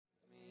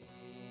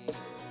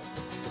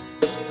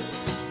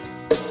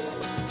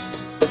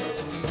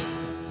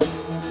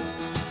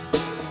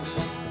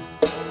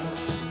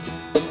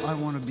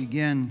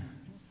begin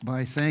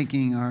by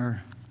thanking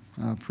our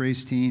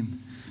praise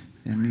team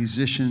and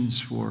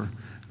musicians for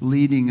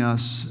leading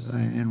us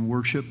in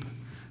worship.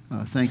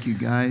 Thank you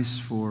guys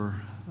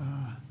for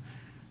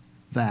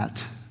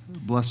that,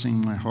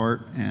 blessing my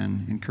heart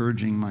and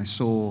encouraging my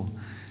soul.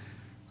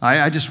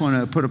 I just want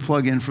to put a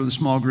plug in for the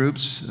small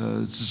groups.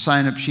 The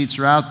sign-up sheets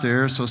are out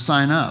there, so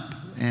sign up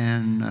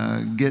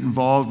and get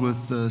involved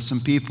with some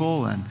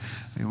people, and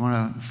you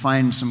want to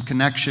find some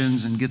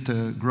connections and get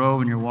to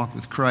grow in your walk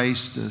with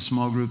Christ.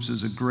 Small groups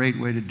is a great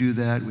way to do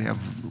that. We have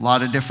a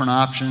lot of different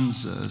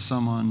options,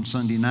 some on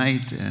Sunday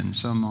night and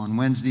some on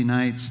Wednesday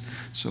nights,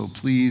 so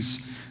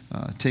please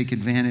take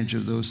advantage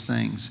of those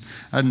things.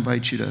 I'd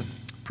invite you to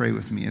pray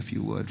with me if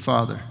you would.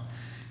 Father,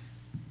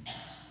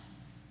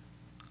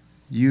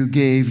 you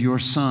gave your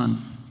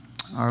Son,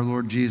 our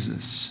Lord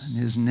Jesus, and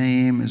his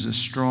name is a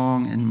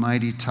strong and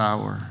mighty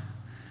tower.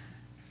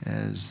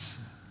 As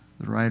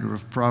the writer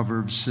of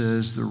Proverbs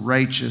says, the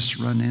righteous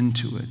run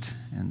into it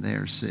and they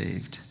are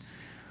saved.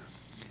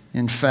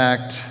 In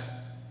fact,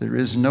 there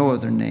is no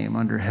other name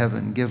under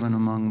heaven given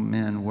among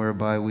men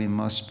whereby we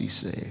must be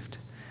saved.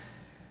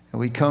 And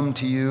we come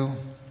to you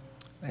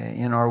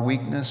in our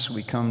weakness,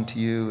 we come to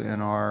you in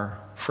our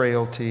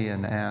frailty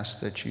and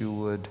ask that you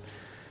would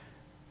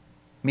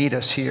meet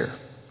us here.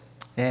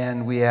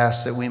 And we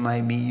ask that we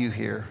might meet you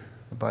here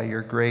by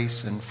your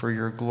grace and for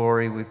your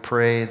glory. We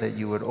pray that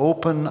you would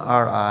open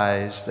our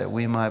eyes that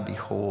we might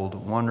behold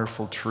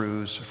wonderful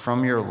truths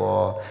from your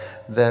law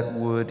that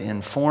would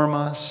inform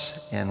us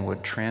and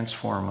would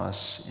transform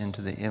us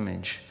into the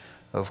image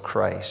of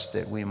Christ,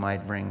 that we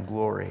might bring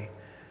glory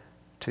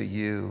to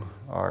you,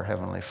 our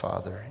Heavenly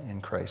Father.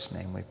 In Christ's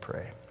name we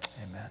pray.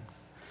 Amen.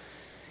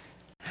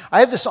 I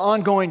have this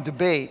ongoing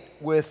debate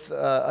with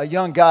a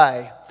young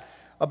guy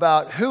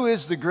about who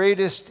is the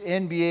greatest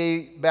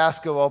NBA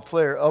basketball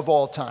player of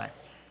all time.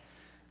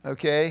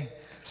 Okay?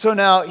 So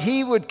now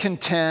he would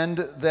contend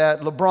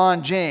that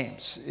LeBron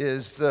James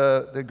is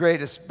the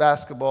greatest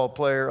basketball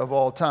player of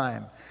all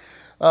time.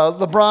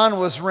 LeBron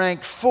was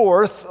ranked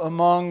 4th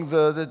among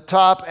the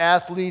top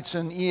athletes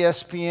in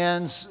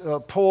ESPN's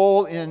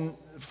poll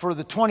for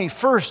the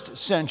 21st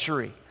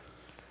century.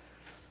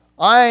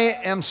 I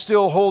am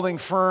still holding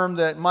firm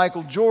that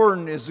Michael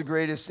Jordan is the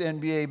greatest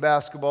NBA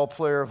basketball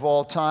player of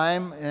all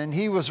time, and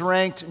he was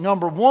ranked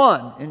number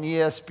 1 in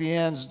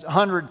ESPN's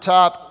 100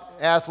 top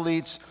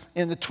athletes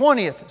in the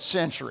 20th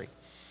century.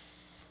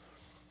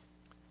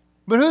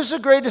 But who's the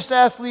greatest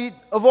athlete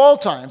of all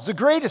time? The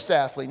greatest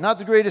athlete, not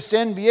the greatest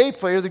NBA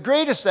player, the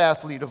greatest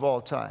athlete of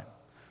all time.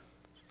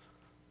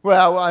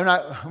 Well,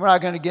 we're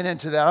not going to get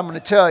into that. I'm going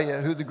to tell you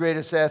who the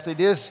greatest athlete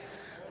is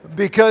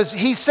because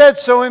he said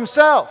so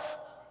himself.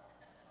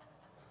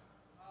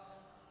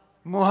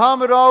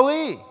 Muhammad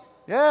Ali.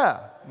 Yeah,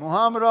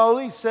 Muhammad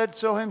Ali said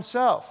so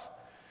himself.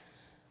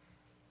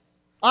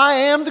 I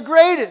am the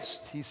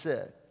greatest, he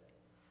said.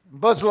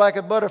 Buzz like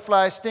a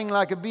butterfly, sting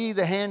like a bee,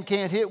 the hand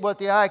can't hit what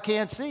the eye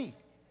can't see.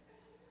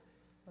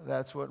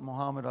 That's what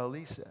Muhammad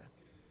Ali said.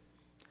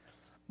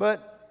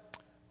 But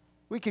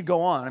we could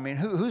go on. I mean,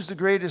 who's the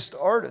greatest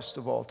artist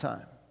of all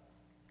time?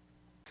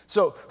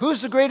 So,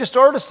 who's the greatest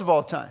artist of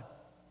all time?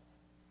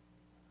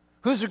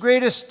 Who's the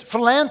greatest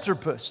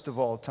philanthropist of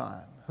all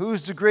time?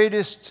 Who's the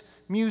greatest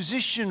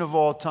musician of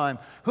all time?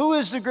 Who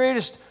is the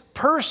greatest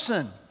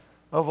person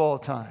of all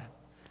time?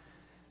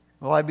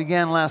 Well, I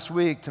began last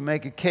week to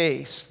make a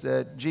case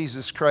that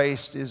Jesus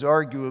Christ is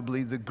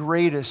arguably the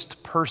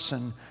greatest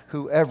person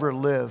who ever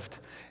lived.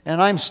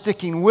 And I'm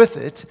sticking with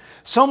it.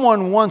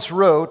 Someone once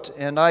wrote,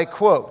 and I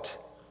quote,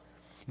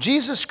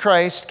 Jesus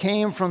Christ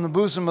came from the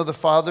bosom of the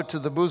Father to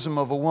the bosom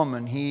of a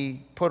woman.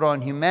 He put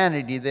on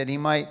humanity that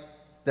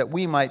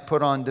we might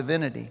put on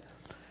divinity.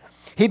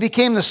 He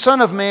became the Son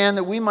of Man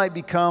that we might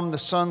become the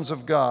sons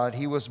of God.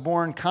 He was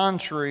born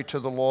contrary to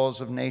the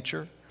laws of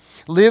nature,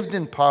 lived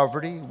in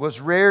poverty,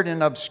 was reared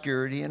in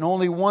obscurity, and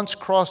only once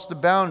crossed the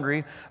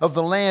boundary of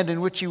the land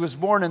in which he was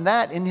born, and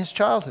that in his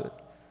childhood.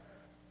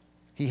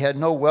 He had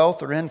no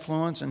wealth or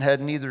influence and had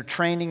neither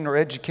training nor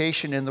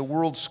education in the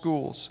world's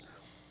schools.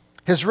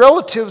 His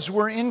relatives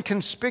were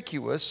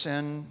inconspicuous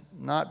and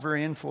not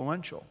very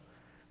influential.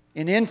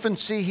 In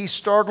infancy, he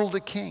startled a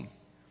king.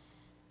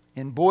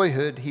 In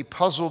boyhood, he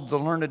puzzled the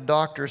learned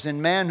doctors. In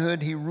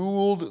manhood, he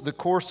ruled the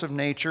course of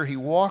nature. He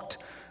walked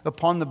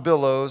upon the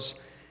billows,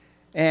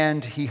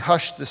 and he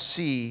hushed the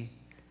sea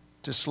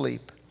to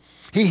sleep.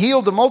 He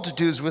healed the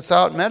multitudes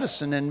without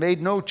medicine and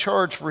made no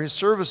charge for his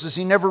services.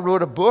 He never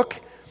wrote a book,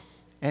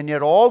 and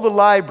yet all the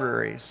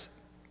libraries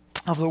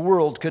of the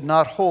world could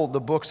not hold the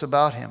books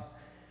about him.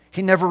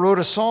 He never wrote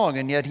a song,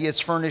 and yet he has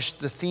furnished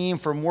the theme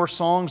for more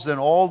songs than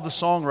all the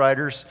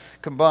songwriters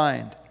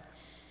combined.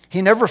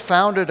 He never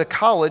founded a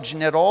college,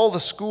 and yet all the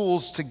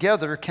schools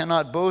together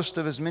cannot boast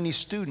of as many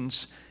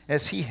students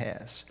as he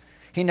has.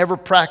 He never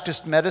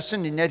practiced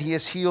medicine, and yet he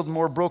has healed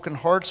more broken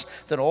hearts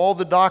than all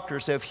the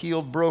doctors have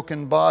healed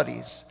broken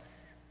bodies.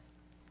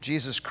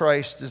 Jesus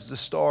Christ is the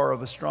star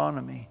of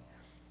astronomy.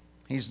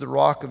 He's the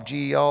rock of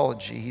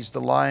geology. He's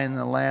the lion and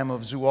the lamb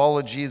of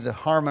zoology, the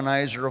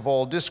harmonizer of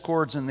all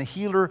discords, and the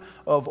healer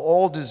of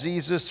all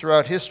diseases.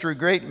 Throughout history,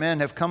 great men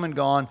have come and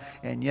gone,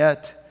 and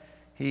yet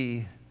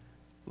he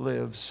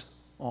lives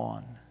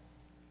on.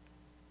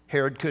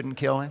 Herod couldn't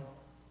kill him.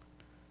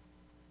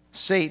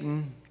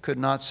 Satan could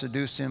not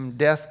seduce him.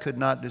 Death could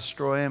not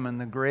destroy him, and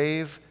the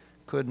grave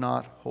could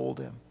not hold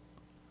him.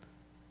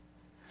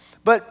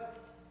 But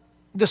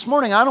this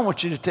morning, I don't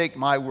want you to take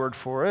my word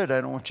for it.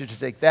 I don't want you to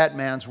take that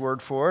man's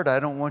word for it. I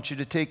don't want you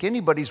to take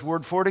anybody's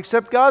word for it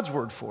except God's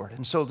word for it.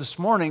 And so this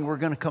morning, we're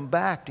going to come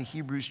back to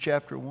Hebrews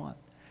chapter 1.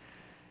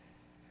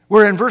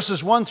 Where in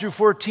verses 1 through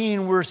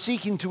 14, we're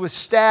seeking to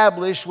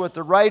establish what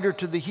the writer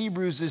to the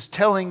Hebrews is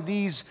telling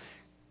these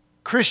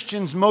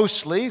Christians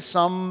mostly,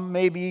 some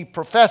may be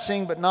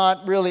professing but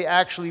not really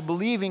actually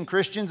believing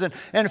Christians, and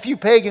a few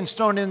pagans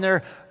thrown in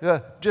there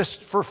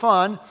just for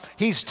fun.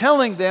 He's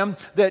telling them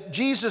that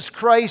Jesus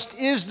Christ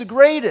is the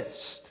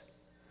greatest.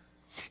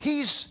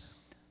 He's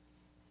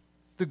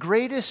the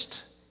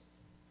greatest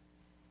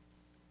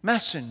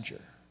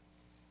messenger.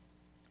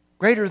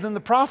 Greater than the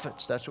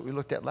prophets. That's what we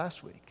looked at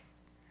last week.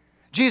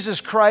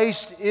 Jesus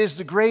Christ is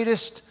the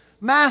greatest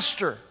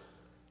master,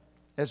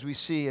 as we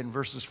see in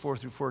verses 4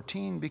 through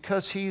 14,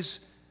 because he's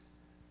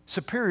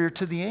superior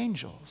to the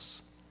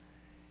angels.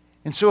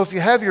 And so if you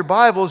have your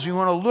Bibles, you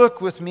want to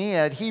look with me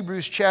at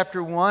Hebrews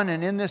chapter 1,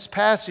 and in this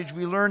passage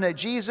we learn that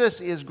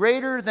Jesus is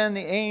greater than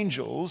the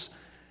angels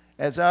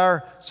as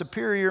our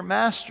superior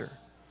master.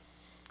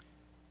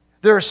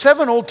 There are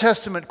 7 Old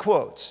Testament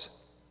quotes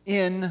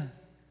in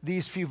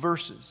these few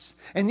verses.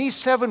 And these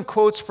 7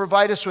 quotes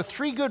provide us with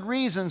 3 good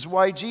reasons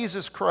why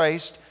Jesus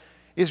Christ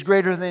is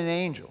greater than the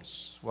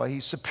angels, why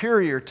he's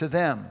superior to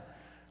them.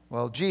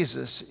 Well,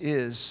 Jesus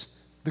is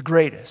the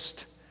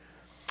greatest.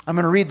 I'm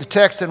going to read the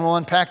text and we'll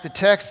unpack the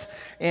text.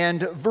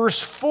 And verse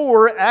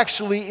 4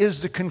 actually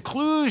is the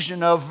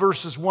conclusion of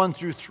verses 1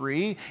 through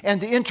 3 and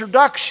the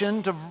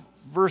introduction to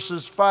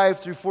verses 5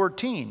 through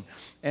 14.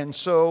 And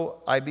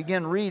so I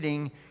begin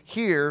reading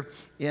here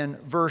in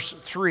verse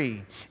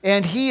 3.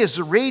 And he is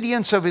the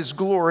radiance of his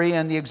glory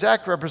and the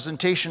exact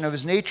representation of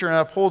his nature, and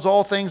upholds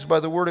all things by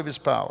the word of his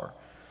power.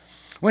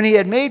 When he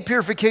had made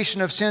purification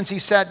of sins, he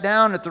sat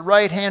down at the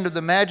right hand of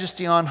the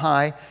Majesty on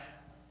high.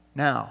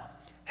 Now,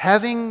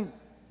 having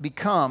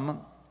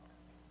become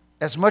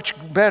as much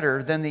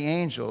better than the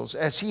angels,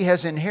 as he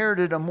has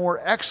inherited a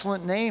more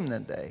excellent name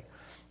than they.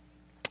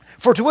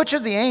 For to which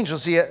of the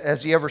angels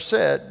did he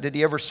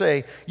ever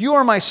say, "You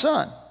are my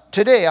son,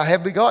 today I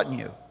have begotten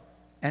you"?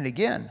 And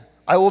again,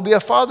 "I will be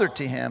a father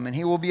to him, and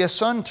he will be a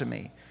son to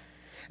me."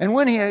 And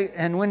when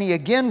he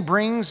again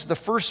brings the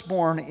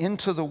firstborn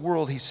into the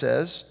world, he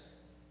says,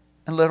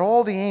 "And let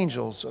all the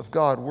angels of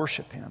God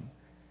worship him."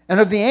 And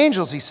of the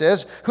angels, he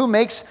says, "Who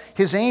makes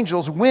his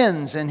angels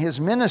winds and his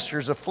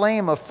ministers a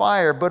flame of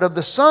fire." But of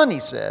the Son, he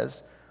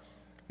says,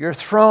 "Your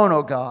throne,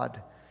 O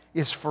God,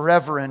 is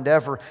forever and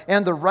ever,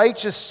 and the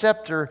righteous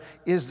scepter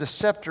is the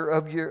scepter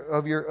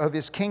of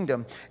his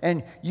kingdom.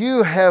 And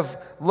you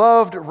have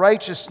loved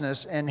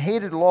righteousness and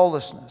hated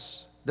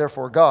lawlessness.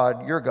 Therefore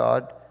God, your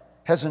God,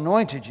 has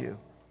anointed you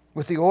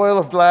with the oil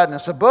of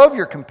gladness above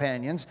your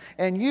companions.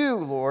 And you,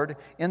 Lord,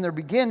 in the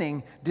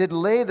beginning did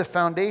lay the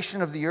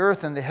foundation of the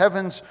earth, and the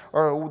heavens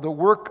are the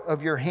work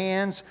of your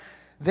hands.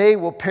 They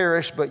will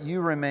perish, but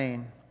you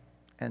remain,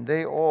 and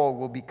they all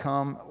will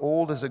become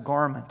old as a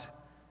garment.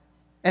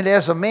 And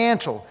as a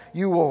mantle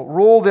you will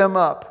roll them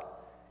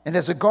up, and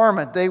as a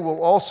garment they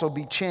will also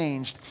be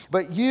changed.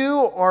 But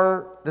you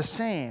are the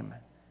same,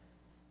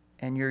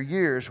 and your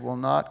years will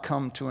not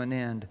come to an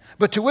end.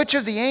 But to which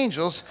of the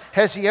angels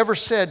has he ever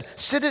said,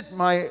 "Sit at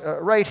my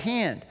right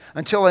hand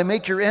until I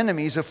make your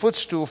enemies a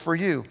footstool for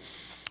you"?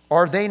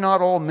 Are they not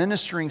all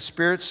ministering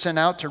spirits sent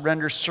out to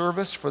render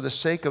service for the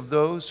sake of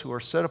those who are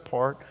set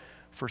apart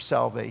for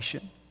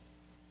salvation?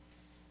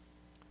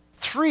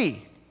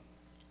 3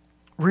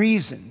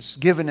 reasons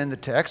given in the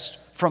text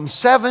from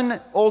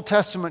 7 Old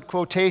Testament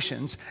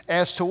quotations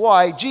as to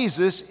why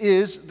Jesus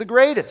is the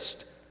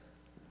greatest.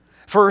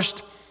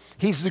 First,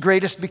 he's the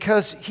greatest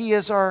because he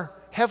is our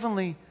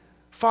heavenly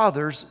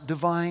Father's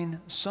divine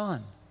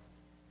Son.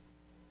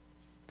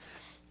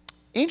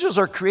 Angels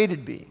are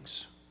created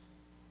beings.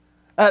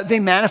 They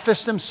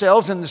manifest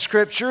themselves in the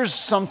Scriptures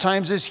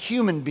sometimes as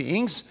human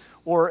beings,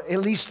 or at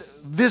least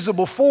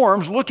visible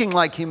forms looking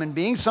like human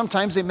beings.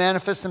 Sometimes they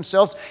manifest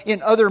themselves in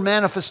other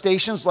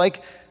manifestations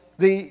like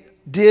they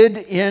did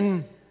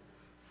in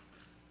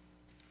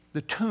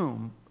the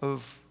tomb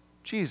of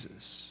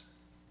Jesus.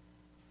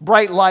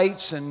 Bright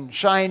lights and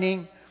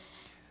shining.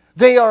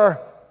 They are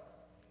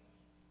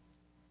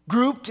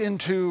grouped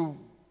into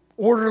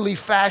orderly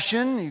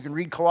fashion. You can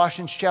read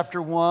Colossians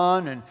chapter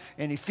 1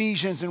 and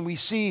Ephesians, and we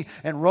see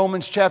in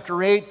Romans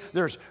chapter 8,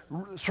 there's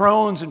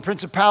thrones and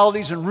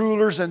principalities and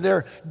rulers, and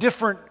they're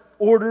different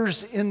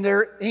orders in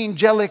their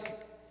angelic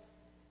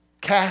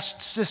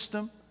caste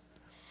system.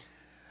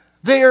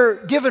 They are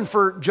given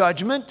for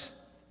judgment.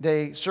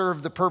 They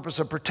serve the purpose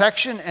of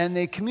protection, and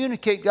they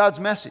communicate God's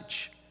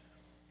message.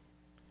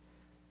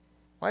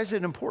 Why is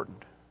it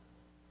important?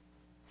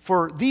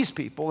 for these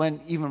people,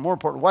 and even more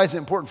important, why is it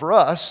important for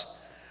us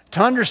to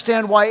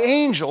understand why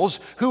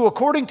angels, who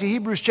according to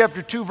Hebrews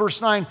chapter 2,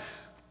 verse 9,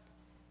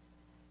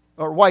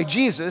 or why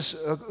Jesus,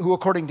 who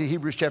according to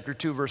Hebrews chapter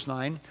 2, verse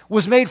 9,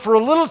 was made for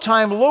a little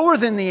time lower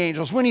than the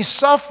angels. When he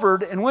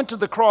suffered and went to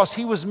the cross,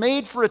 he was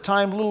made for a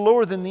time a little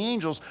lower than the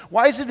angels.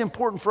 Why is it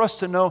important for us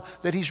to know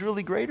that he's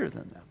really greater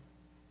than them?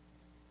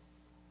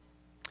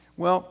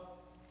 Well,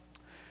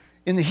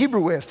 in the Hebrew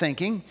way of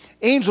thinking,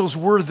 angels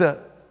were the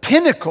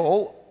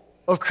pinnacle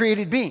of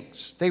created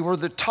beings. They were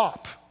the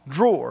top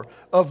drawer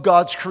of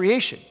God's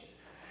creation.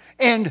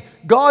 And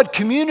God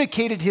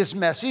communicated his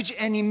message,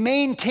 and he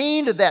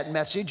maintained that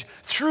message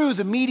through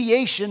the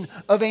mediation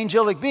of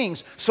angelic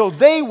beings. So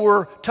they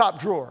were top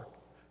drawer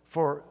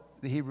for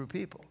the Hebrew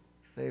people.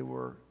 They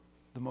were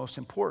the most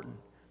important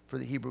for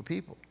the Hebrew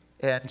people.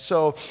 And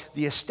so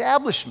the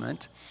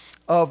establishment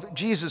of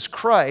Jesus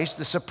Christ,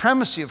 the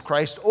supremacy of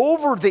Christ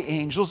over the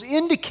angels,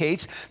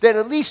 indicates that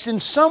at least in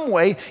some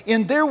way,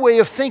 in their way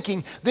of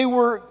thinking, they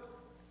were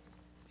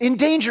in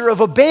danger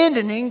of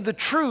abandoning the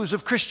truths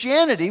of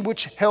Christianity,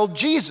 which held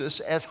Jesus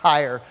as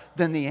higher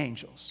than the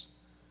angels.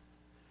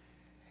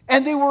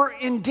 And they were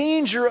in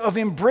danger of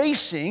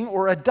embracing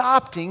or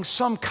adopting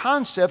some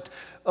concept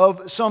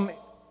of some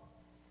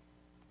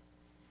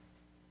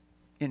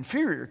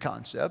inferior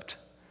concept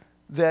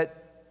that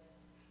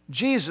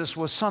Jesus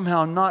was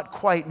somehow not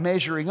quite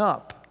measuring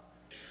up,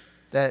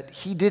 that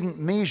he didn't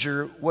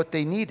measure what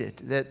they needed,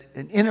 that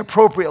an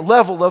inappropriate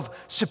level of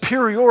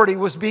superiority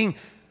was being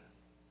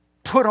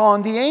put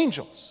on the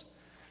angels.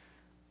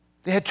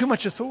 They had too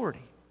much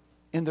authority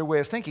in their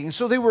way of thinking. And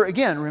so they were,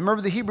 again,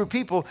 remember the Hebrew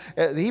people,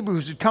 the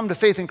Hebrews who had come to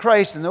faith in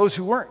Christ, and those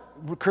who weren't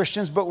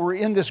Christians but were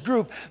in this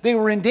group, they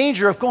were in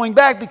danger of going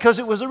back because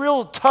it was a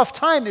real tough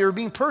time. They were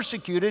being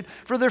persecuted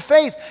for their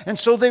faith. And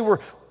so they were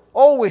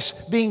always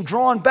being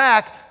drawn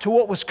back to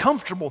what was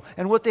comfortable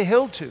and what they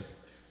held to.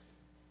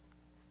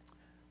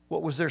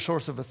 What was their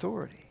source of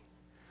authority?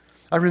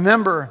 I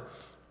remember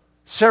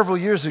several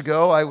years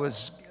ago, I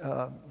was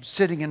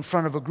sitting in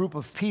front of a group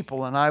of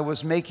people, and I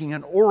was making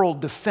an oral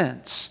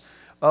defense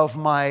of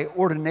my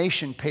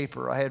ordination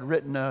paper. I had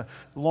written a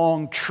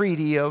long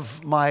treatise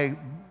of my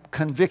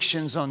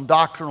convictions on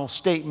doctrinal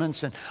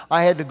statements, and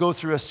I had to go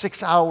through a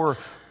 6-hour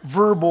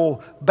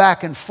verbal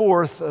back and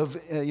forth of,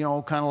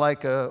 kind of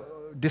like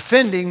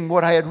defending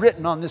what I had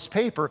written on this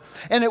paper.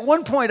 And at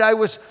one point I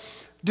was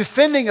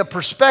defending a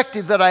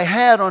perspective that I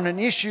had on an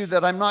issue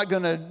that I'm not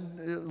going to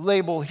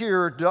label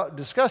here or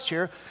discuss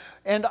here.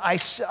 And I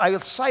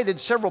cited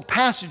several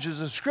passages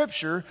of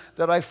Scripture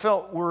that I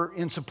felt were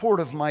in support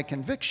of my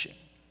conviction.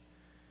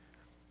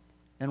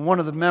 And one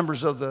of the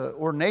members of the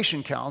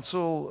Ordination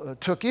Council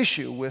took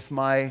issue with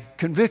my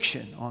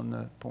conviction on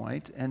the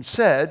point and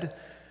said,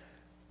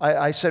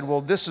 I said,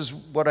 well, this is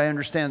what I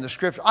understand the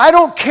Scripture. I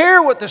don't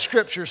care what the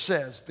Scripture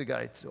says, the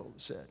guy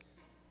said.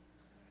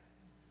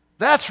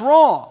 That's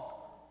wrong.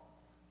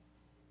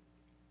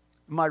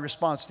 My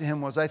response to him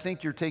was, I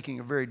think you're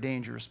taking a very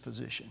dangerous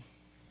position.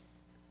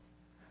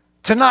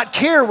 To not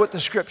care what the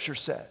Scripture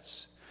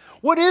says.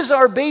 What is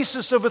our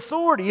basis of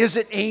authority? Is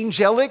it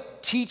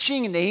angelic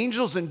teaching and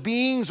angels and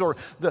beings, or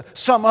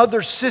some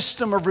other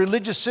system of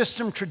religious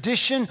system,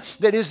 tradition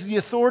that is the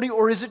authority,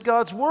 or is it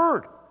God's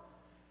Word?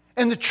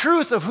 And the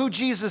truth of who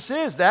Jesus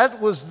is,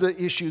 that was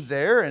the issue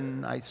there,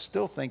 and I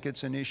still think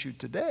it's an issue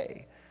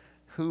today.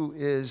 Who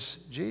is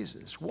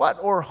Jesus? What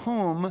or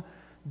whom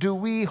do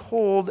we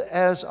hold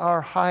as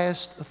our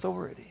highest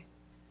authority?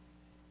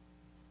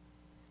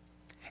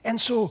 And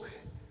so,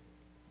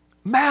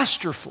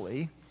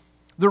 masterfully,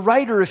 the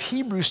writer of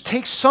Hebrews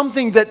takes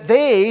something that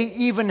they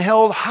even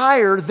held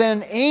higher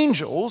than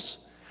angels,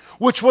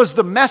 which was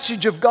the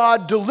message of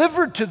God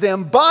delivered to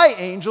them by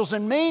angels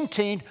and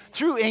maintained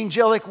through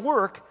angelic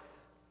work,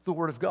 the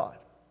Word of God.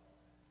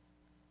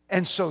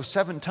 And so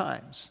 7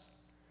 times,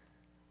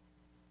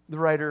 the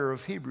writer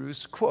of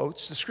Hebrews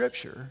quotes the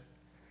Scripture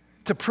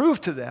to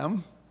prove to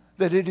them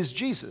that it is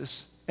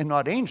Jesus and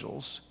not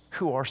angels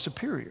who are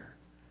superior.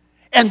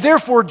 And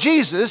therefore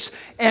Jesus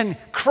and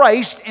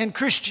Christ and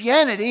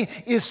Christianity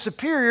is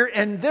superior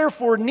and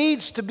therefore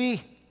needs to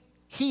be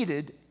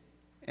heeded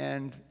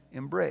and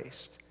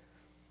embraced.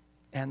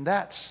 And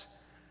that's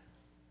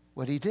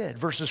what he did.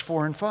 Verses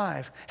 4 and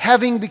 5.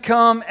 Having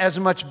become as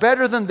much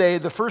better than they,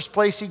 the first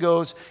place he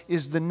goes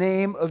is the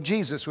name of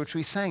Jesus, which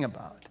we sang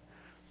about.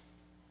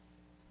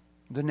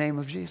 The name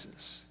of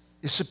Jesus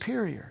is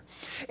superior.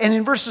 And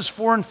in verses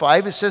 4 and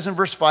 5, it says in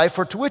verse 5,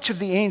 for to which of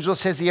the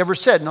angels has he ever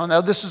said?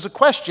 Now this is a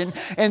question,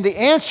 and the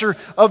answer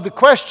of the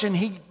question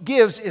he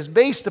gives is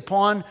based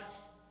upon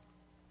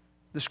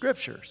the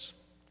Scriptures.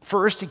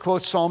 First, he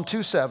quotes Psalm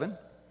 2:7.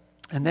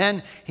 And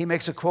then he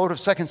makes a quote of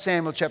 2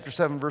 Samuel chapter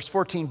 7, verse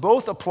 14,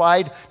 both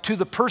applied to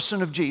the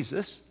person of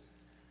Jesus.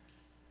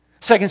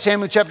 2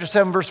 Samuel chapter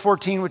 7, verse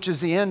 14, which is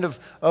the end of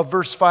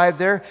verse 5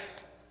 there.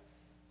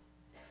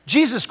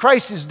 Jesus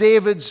Christ is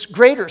David's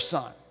greater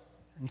son.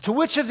 And to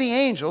which of the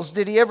angels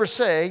did he ever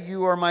say,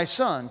 you are my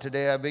son,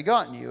 today I have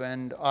begotten you,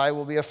 and I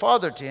will be a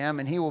father to him,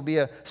 and he will be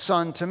a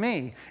son to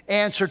me?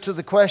 Answer to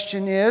the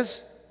question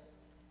is,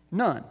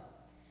 None.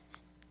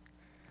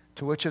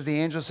 To which of the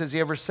angels has he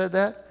ever said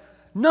that?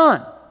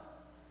 None.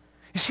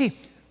 You see,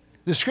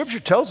 the Scripture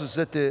tells us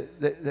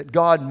that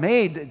God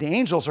made, the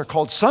angels are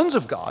called sons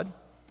of God.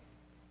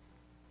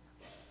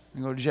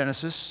 You go to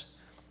Genesis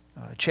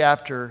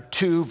chapter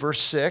 2,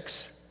 verse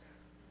 6.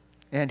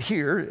 And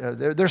here,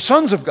 they're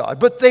sons of God,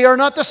 but they are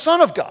not the Son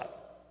of God.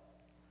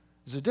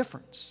 There's a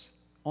difference.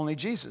 Only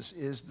Jesus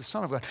is the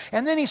Son of God.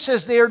 And then he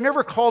says they are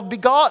never called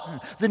begotten.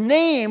 The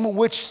name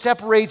which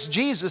separates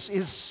Jesus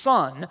is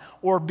Son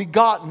or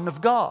begotten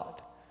of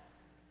God.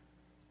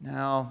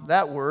 Now,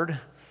 that word,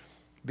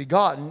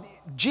 begotten,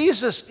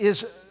 Jesus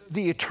is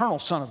the eternal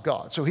Son of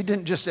God. So he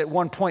didn't just at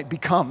one point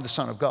become the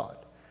Son of God.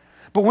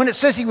 But when it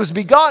says he was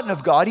begotten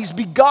of God, he's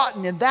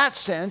begotten in that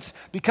sense,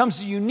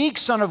 becomes the unique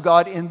Son of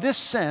God in this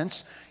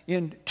sense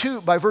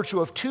by virtue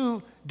of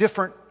two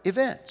different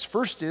events.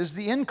 First is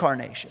the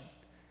incarnation.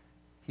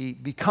 He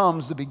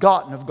becomes the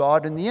begotten of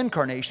God in the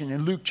incarnation.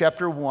 In Luke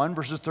chapter 1,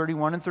 verses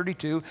 31 and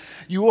 32,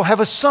 you will have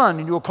a son,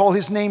 and you will call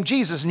his name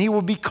Jesus, and he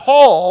will be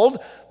called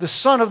the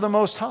Son of the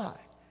Most High.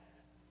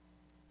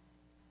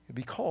 He'll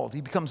be called.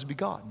 He becomes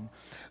begotten.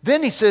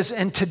 Then he says,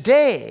 and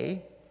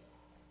today,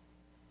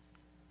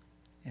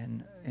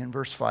 in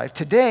verse 5,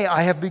 today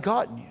I have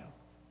begotten you.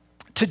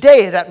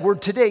 Today, that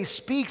word today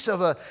speaks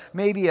of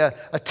maybe a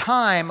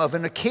time, of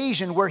an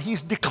occasion where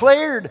he's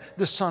declared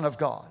the Son of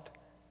God.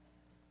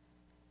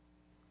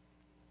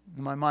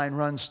 My mind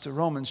runs to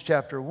Romans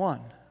chapter 1,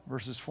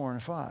 verses 4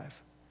 and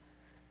 5.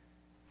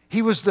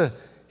 He was the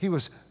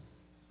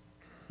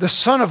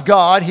Son of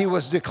God. He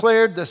was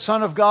declared the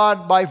Son of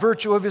God by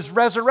virtue of his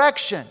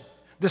resurrection.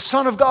 The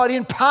Son of God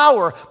in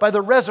power by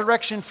the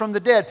resurrection from the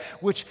dead,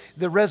 which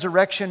the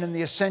resurrection and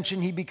the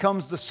ascension, he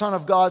becomes the Son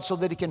of God so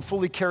that he can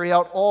fully carry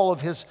out all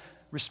of his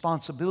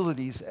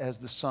responsibilities as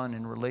the Son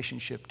in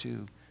relationship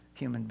to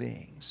human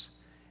beings.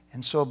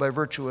 And so by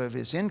virtue of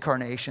his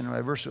incarnation, by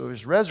virtue of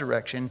his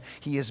resurrection,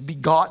 he is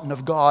begotten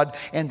of God,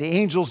 and the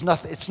angels,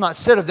 it's not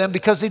said of them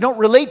because they don't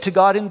relate to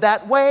God in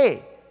that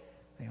way.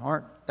 They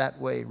aren't that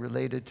way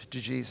related to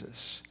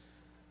Jesus.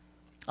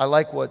 I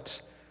like what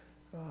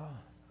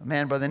a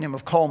man by the name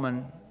of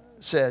Coleman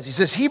says. He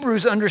says,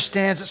 Hebrews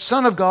understands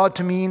Son of God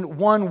to mean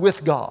one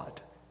with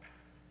God.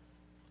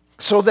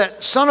 So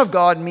that Son of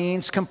God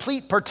means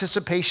complete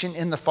participation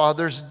in the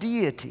Father's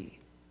deity.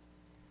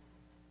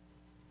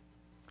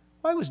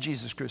 Why was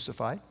Jesus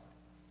crucified?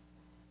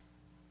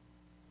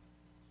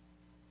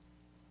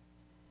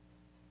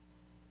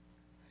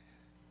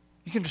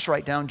 You can just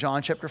write down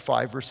John chapter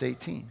 5, verse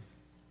 18.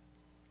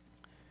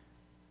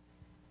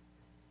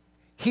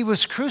 He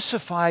was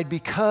crucified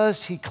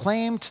because he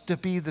claimed to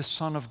be the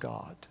Son of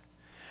God,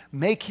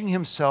 making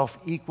himself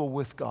equal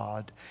with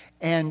God.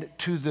 And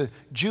to the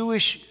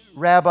Jewish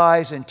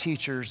rabbis and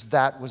teachers,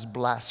 that was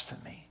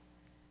blasphemy.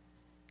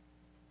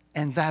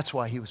 And that's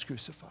why he was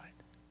crucified.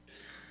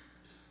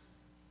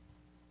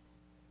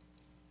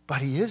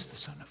 But he is the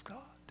Son of God.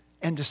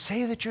 And to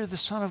say that you're the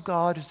Son of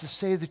God is to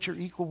say that you're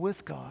equal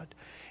with God.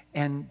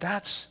 And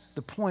that's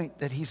the point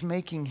that he's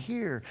making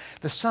here.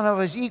 The Son of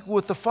God is equal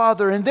with the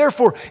Father. And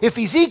therefore, if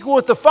he's equal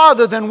with the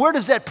Father, then where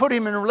does that put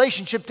him in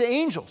relationship to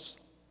angels?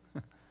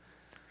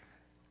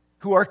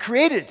 Who are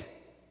created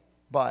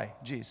by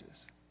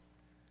Jesus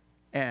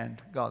and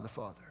God the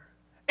Father.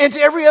 And to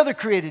every other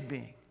created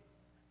being.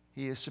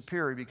 He is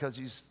superior because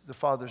he's the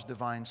Father's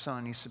divine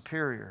Son. He's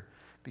superior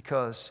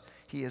because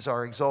he is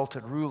our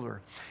exalted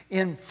ruler.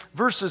 In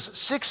verses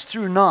 6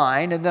 through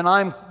 9, and then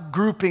I'm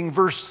grouping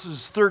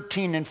verses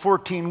 13 and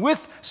 14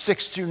 with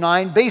 6 through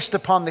 9 based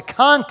upon the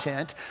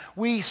content,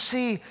 we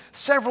see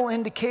several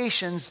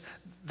indications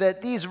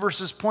that these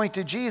verses point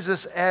to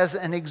Jesus as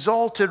an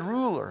exalted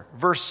ruler.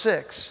 Verse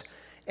 6,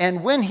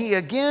 and when he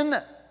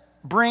again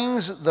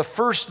brings the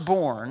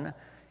firstborn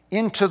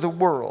into the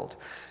world.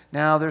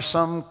 Now there's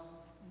some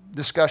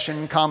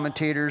discussion,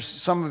 commentators,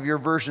 some of your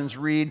versions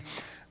read,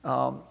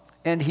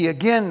 and he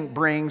again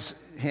brings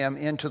him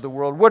into the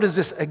world. What is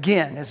this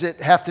again? Does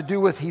it have to do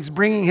with he's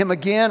bringing him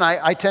again?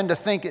 I tend to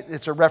think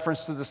it's a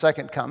reference to the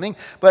second coming,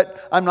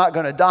 but I'm not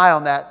going to die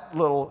on that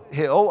little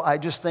hill. I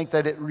just think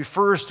that it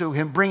refers to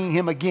him bringing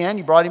him again.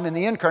 He brought him in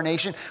the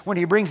incarnation. When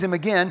he brings him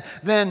again,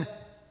 then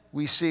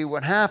we see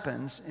what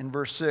happens in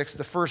verse 6.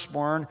 The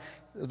firstborn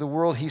of the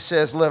world, he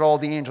says, let all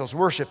the angels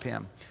worship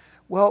him.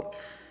 Well,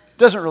 it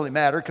doesn't really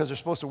matter because they're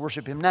supposed to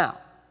worship him now.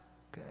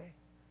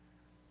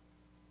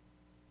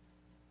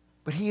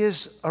 But he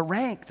is a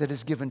rank that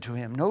is given to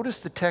him. Notice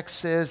the text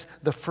says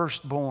the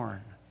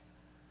firstborn.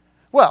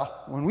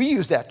 Well, when we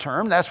use that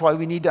term, that's why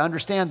we need to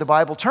understand the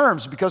Bible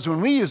terms, because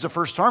when we use the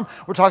first term,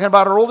 we're talking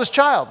about our oldest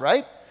child,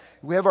 right?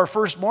 We have our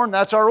firstborn,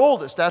 that's our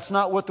oldest. That's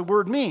not what the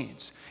word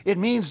means. It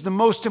means the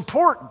most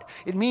important.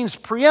 It means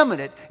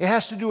preeminent. It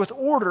has to do with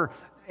order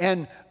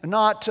and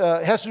not,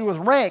 it has to do with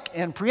rank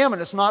and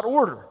preeminence, not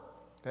order.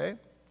 Okay?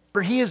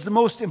 For he is the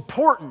most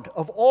important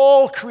of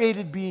all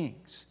created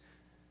beings.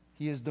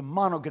 He is the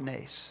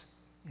monogenes,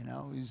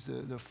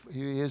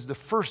 he is the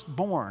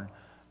firstborn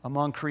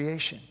among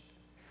creation.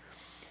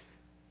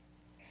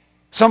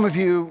 Some of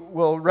you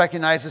will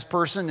recognize this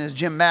person as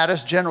Jim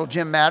Mattis, General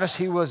Jim Mattis.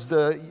 He was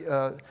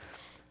the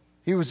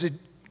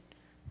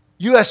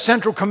U.S.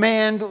 Central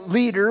Command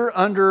leader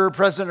under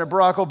President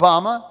Barack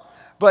Obama.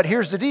 But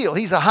here's the deal.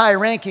 He's a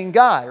high-ranking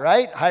guy,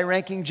 right?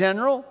 High-ranking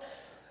general.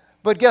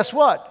 But guess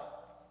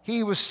what?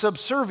 He was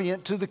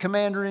subservient to the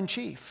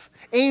commander-in-chief.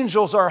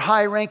 Angels are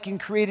high-ranking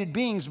created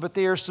beings, but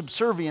they are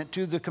subservient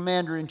to the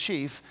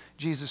commander-in-chief,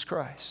 Jesus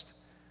Christ.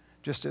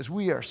 Just as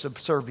we are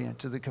subservient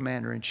to the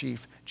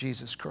commander-in-chief,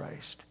 Jesus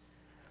Christ.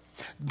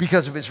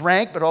 Because of his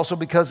rank, but also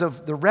because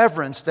of the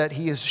reverence that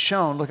he has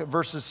shown. Look at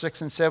verses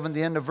 6 and 7,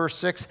 the end of verse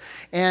 6.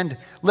 And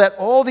let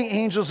all the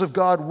angels of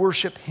God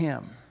worship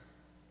him.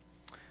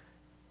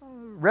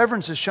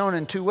 Reverence is shown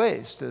in two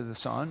ways to the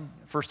Son.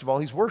 First of all,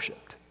 he's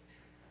worshiped.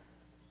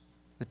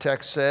 The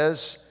text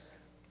says,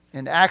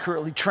 and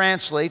accurately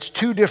translates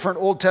two different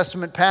Old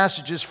Testament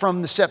passages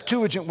from the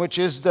Septuagint, which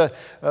is the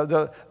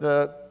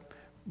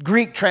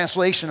Greek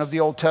translation of the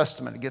Old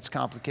Testament. It gets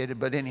complicated,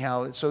 but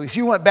anyhow, so if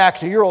you went back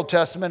to your Old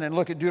Testament and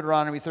look at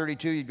Deuteronomy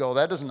 32, you'd go,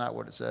 that is not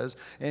what it says.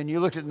 And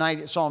you looked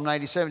at Psalm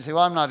 97, you say,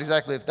 well, I'm not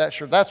exactly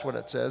sure that's what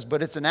it says,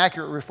 but it's an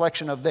accurate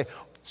reflection of the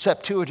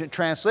Septuagint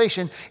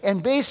translation.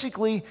 And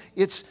basically,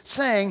 it's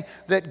saying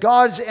that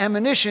God's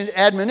admonition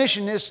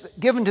is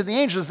given to the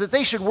angels that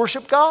they should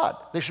worship God.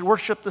 They should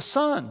worship the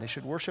Son. They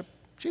should worship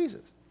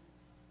Jesus.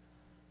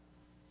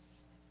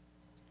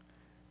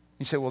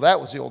 You say, well,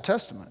 that was the Old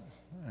Testament.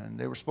 And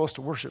they were supposed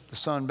to worship the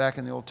Son back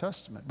in the Old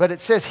Testament. But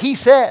it says, he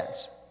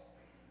says.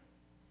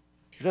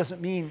 It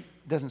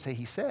doesn't say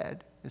he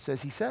said. It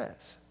says he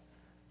says.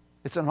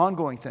 It's an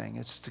ongoing thing.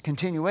 It's to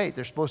continuate.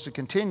 They're supposed to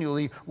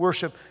continually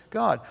worship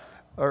God,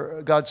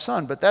 or God's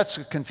Son. But that's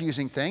a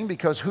confusing thing,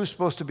 because who's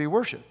supposed to be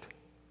worshiped?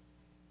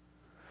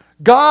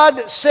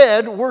 God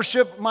said,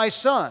 worship my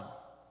Son.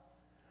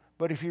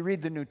 But if you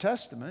read the New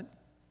Testament,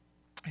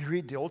 you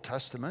read the Old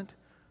Testament,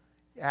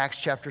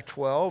 Acts chapter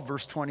 12,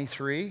 verse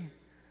 23,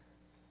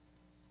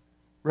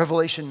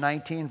 Revelation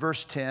 19,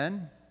 verse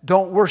 10.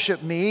 Don't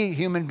worship me.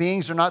 Human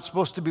beings are not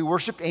supposed to be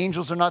worshiped.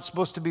 Angels are not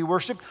supposed to be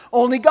worshiped.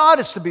 Only God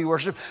is to be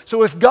worshiped.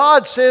 So if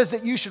God says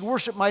that you should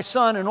worship my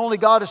Son and only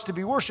God is to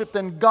be worshiped,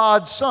 then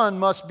God's Son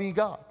must be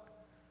God.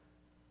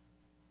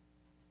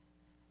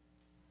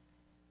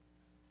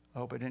 I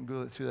hope I didn't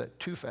go through that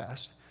too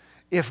fast.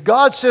 If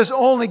God says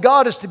only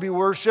God is to be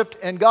worshiped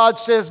and God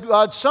says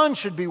God's Son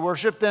should be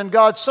worshiped, then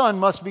God's Son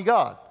must be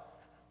God,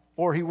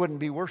 or he wouldn't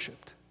be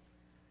worshiped.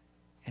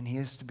 And he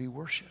is to be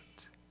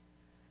worshiped.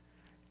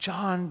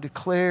 John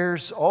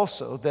declares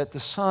also that the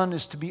Son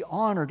is to be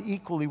honored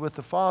equally with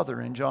the Father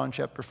in John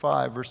chapter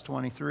 5, verse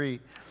 23.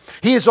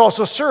 He is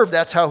also served.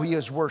 That's how he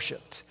is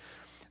worshiped.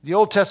 The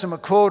Old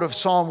Testament quote of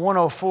Psalm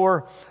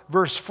 104,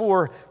 verse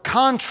 4,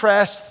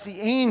 contrasts the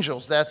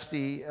angels. That's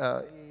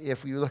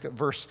if you look at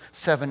verse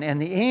 7.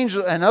 And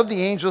of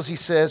the angels, he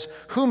says,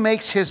 who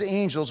makes his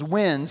angels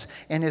winds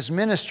and his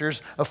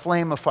ministers a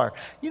flame of fire.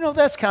 You know,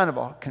 that's kind of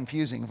a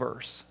confusing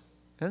verse,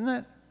 isn't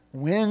it?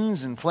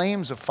 Winds and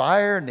flames of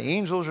fire, and the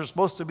angels are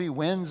supposed to be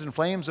winds and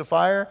flames of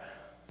fire.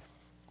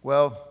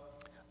 Well,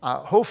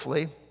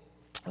 hopefully,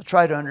 I'll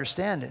try to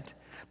understand it.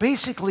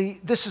 Basically,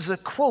 this is a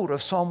quote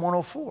of Psalm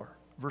 104,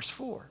 verse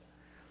 4.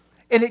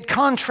 And it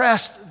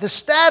contrasts the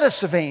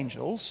status of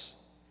angels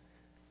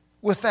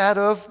with that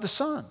of the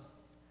Son.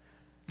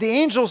 The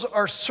angels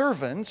are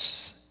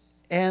servants,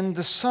 and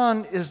the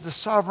Son is the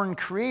sovereign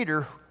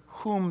creator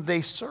whom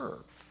they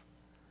serve.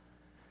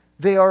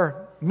 They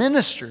are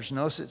ministers.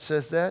 Notice it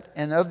says that.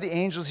 And of the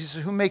angels, he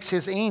says, who makes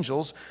his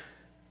angels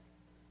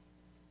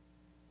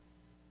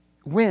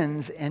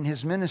winds and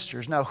his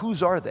ministers. Now,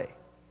 whose are they?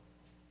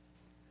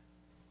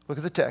 Look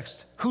at the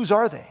text. Whose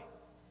are they?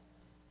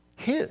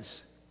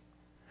 His.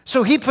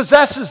 So he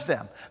possesses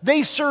them.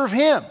 They serve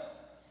him.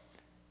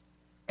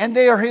 And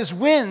they are his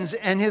winds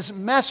and his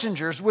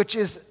messengers, which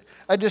is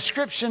a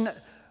description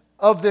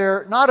of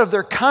not of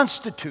their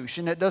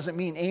constitution. It doesn't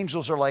mean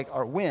angels are like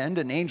our wind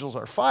and angels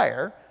are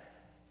fire,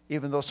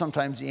 even though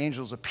sometimes the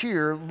angels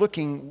appear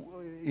looking,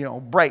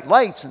 bright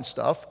lights and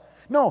stuff.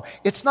 No,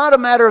 it's not a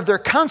matter of their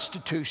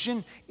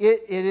constitution.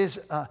 It is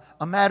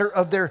a matter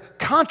of their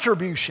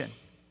contribution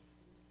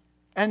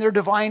and their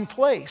divine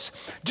place.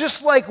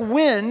 Just like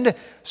wind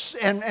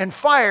and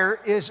fire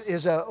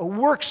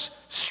works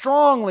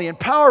strongly and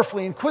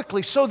powerfully and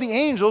quickly, so the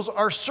angels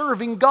are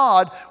serving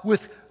God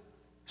with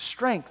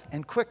strength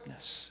and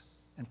quickness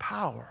and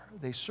power.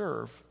 They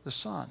serve the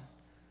Son.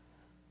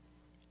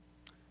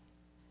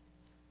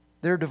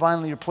 Their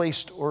divinely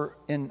placed or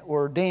in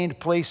ordained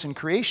place in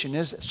creation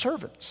is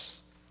servants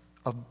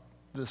of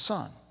the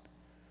Son.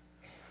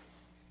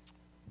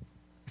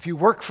 If you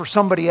work for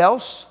somebody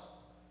else,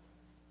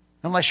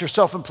 unless you're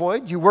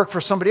self-employed, you work for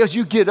somebody else,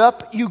 you get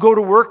up, you go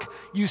to work,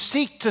 you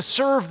seek to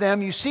serve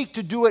them, you seek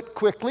to do it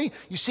quickly,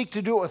 you seek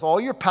to do it with all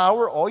your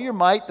power, all your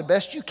might, the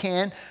best you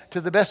can,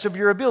 to the best of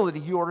your ability.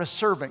 You are a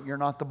servant, you're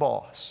not the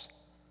boss.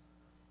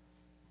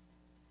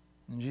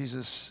 And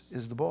Jesus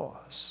is the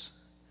boss.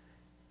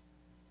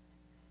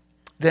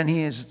 Then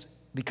he is,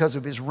 because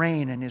of his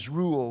reign and his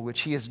rule,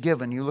 which he has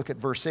given, you look at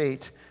verse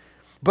 8,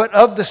 But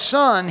of the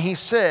Son, he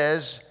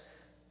says,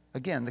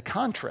 again, the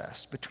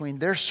contrast between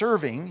their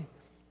serving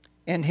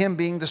and him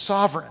being the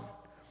sovereign.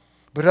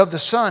 But of the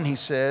Son, he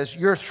says,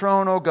 your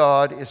throne, O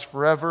God, is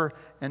forever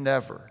and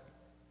ever.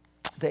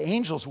 The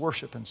angels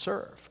worship and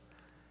serve.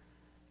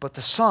 But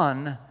the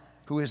Son,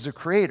 who is the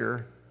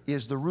Creator,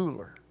 is the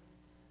ruler.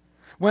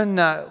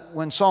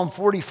 When Psalm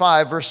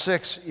 45, verse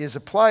 6 is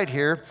applied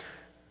here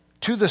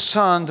to the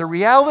Son, the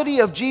reality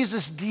of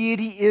Jesus'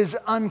 deity is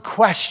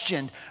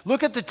unquestioned.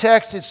 Look at the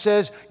text. It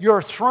says,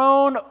 your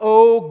throne,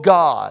 O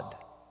God.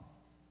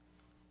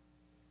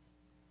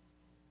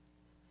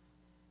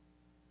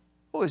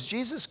 Oh, is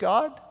Jesus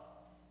God?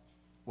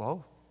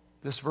 Well,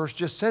 this verse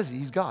just says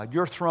he's God.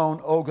 Your throne,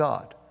 O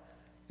God,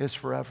 is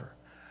forever.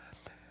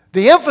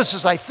 The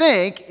emphasis, I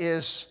think,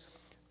 is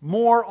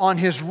more on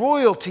his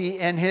royalty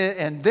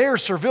and their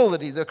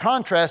servility. The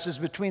contrast is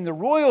between the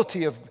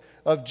royalty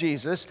of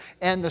Jesus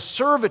and the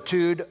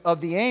servitude of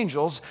the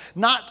angels,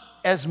 not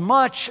as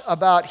much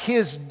about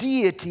his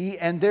deity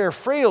and their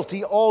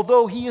frailty,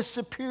 although he is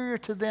superior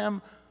to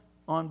them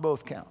on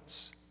both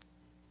counts.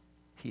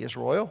 He is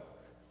royal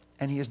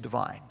and he is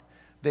divine.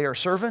 They are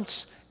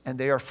servants and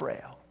they are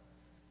frail.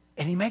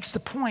 And he makes the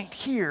point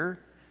here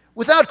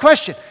without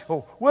question.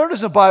 Oh, where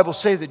does the Bible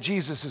say that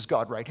Jesus is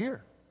God? Right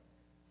here.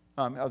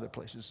 Other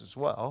places as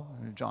well.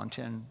 John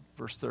 10,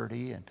 verse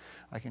 30, and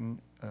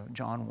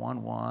John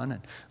 1:1, and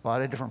a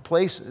lot of different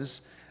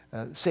places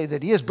say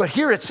that he is. But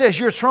here it says,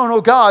 your throne,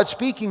 O God,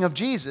 speaking of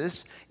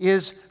Jesus,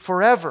 is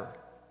forever.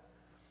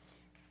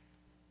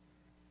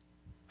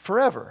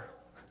 Forever.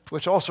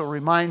 Which also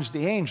reminds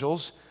the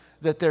angels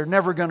that they're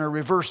never going to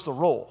reverse the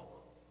role.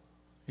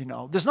 You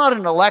know, there's not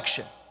an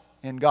election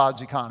in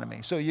God's economy,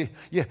 so you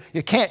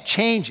can't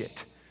change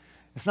it.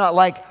 It's not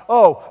like,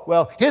 oh,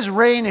 well, his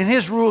reign and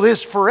his rule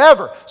is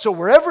forever. So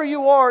wherever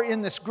you are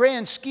in this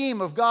grand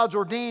scheme of God's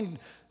ordained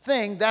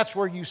thing, that's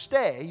where you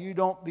stay. You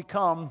don't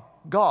become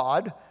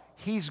God.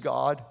 He's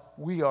God.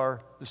 We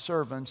are the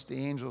servants.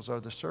 The angels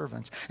are the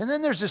servants. And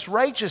then there's this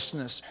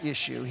righteousness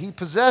issue. He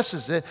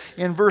possesses it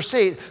in verse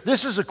 8.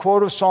 This is a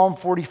quote of Psalm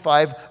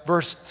 45,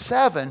 verse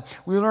 7.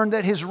 We learn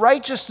that his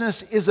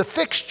righteousness is a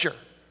fixture.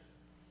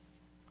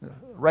 The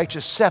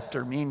righteous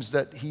scepter means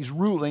that he's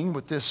ruling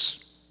with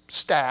this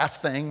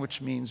staff thing,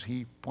 which means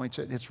he points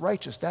at it's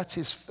righteous. That's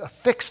a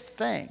fixed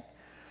thing.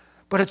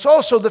 But it's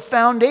also the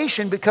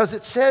foundation, because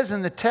it says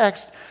in the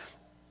text,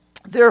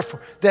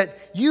 therefore, that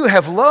you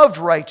have loved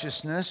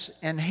righteousness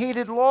and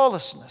hated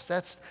lawlessness.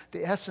 That's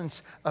the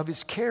essence of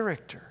his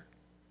character.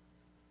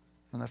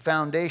 And the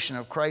foundation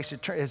of Christ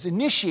is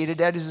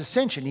initiated at his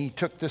ascension. He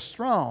took this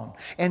throne,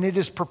 and it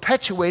is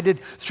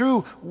perpetuated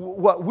through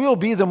what will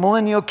be the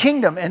millennial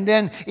kingdom. And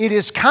then it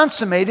is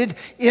consummated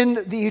in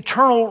the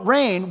eternal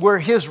reign where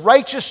his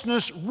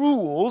righteousness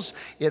rules.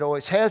 It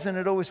always has and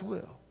it always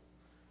will.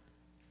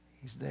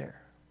 He's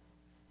there.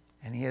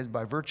 And he is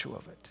by virtue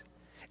of it.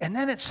 And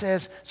then it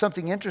says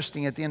something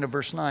interesting at the end of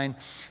verse 9,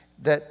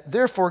 that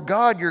therefore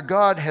God, your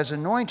God, has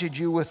anointed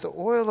you with the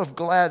oil of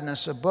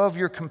gladness above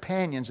your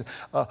companions.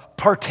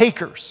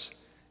 Partakers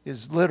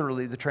is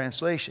literally the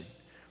translation.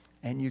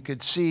 And you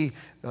could see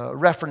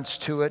reference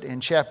to it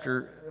in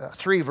chapter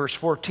 3, verse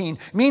 14.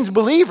 It means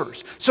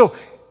believers. So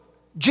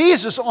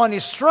Jesus on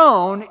his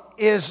throne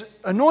is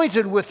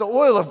anointed with the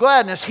oil of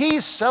gladness.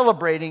 He's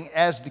celebrating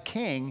as the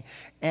king,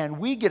 and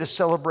we get to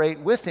celebrate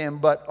with him,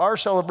 but our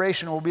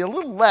celebration will be a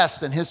little less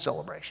than his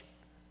celebration.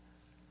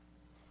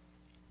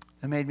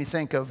 It made me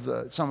think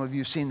of, some of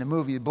you have seen the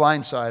movie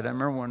Blind Side. I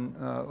remember when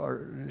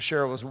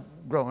Cheryl was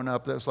growing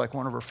up, that was like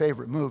one of her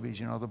favorite movies,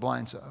 you know, The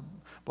Blind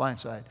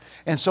Side.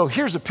 And so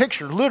here's a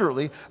picture,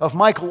 literally, of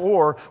Michael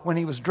Oher when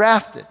he was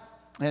drafted.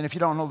 And if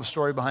you don't know the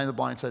story behind The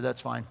Blind Side,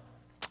 that's fine.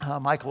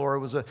 Michael Oher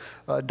was an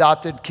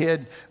adopted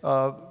kid,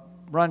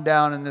 run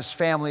down in this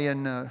family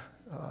in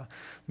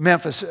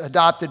Memphis,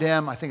 adopted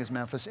him. I think it's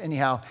Memphis.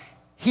 Anyhow,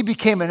 he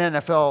became an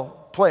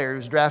NFL player. He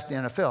was drafted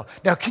in the NFL.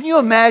 Now, can you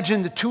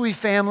imagine the Tui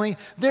family?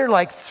 They're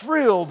like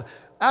thrilled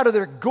out of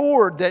their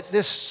gourd that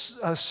this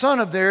son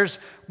of theirs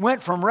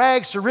went from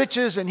rags to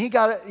riches and he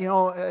got,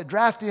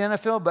 drafted in the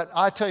NFL. But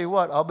I tell you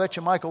what, I'll bet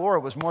you Michael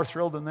Oher was more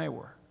thrilled than they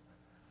were.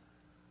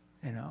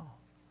 You know.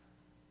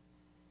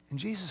 And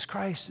Jesus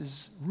Christ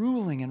is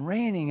ruling and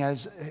reigning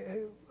as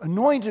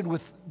anointed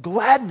with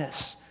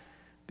gladness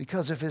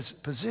because of his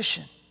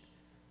position.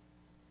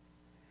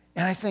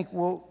 And I think,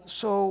 well,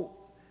 so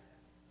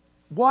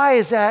why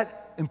is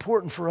that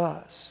important for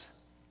us?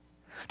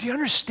 Do you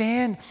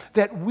understand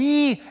that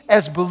we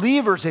as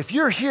believers, if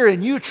you're here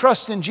and you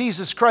trust in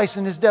Jesus Christ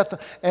and his death,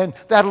 and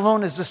that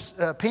alone is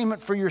a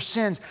payment for your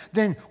sins,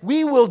 then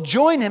we will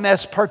join him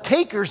as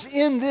partakers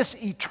in this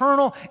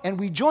eternal, and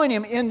we join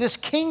him in this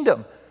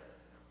kingdom.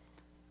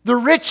 The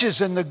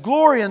riches and the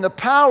glory and the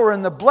power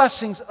and the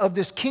blessings of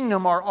this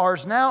kingdom are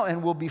ours now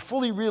and will be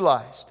fully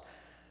realized.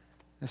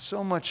 There's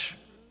so much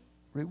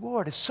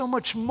reward. It's so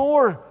much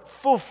more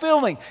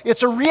fulfilling.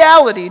 It's a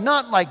reality,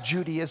 not like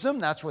Judaism.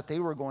 That's what they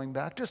were going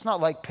back to. It's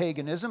not like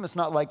paganism. It's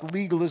not like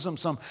legalism.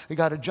 You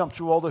got to jump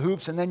through all the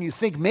hoops and then you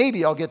think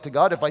maybe I'll get to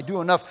God. If I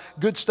do enough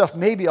good stuff,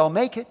 maybe I'll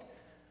make it.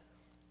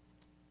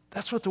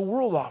 That's what the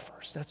world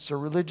offers. That's the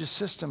religious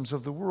systems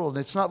of the world.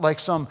 It's not like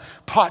some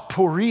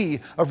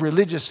potpourri of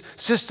religious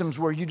systems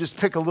where you just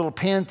pick a little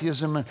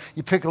pantheism and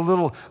you pick a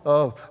little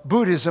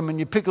Buddhism and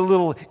you pick a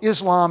little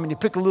Islam and you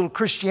pick a little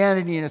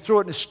Christianity and you throw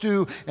it in a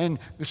stew and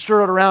you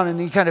stir it around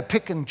and you kind of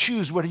pick and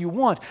choose what you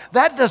want.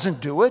 That doesn't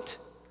do it.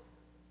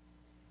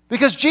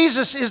 Because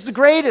Jesus is the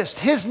greatest.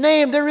 His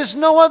name, there is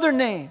no other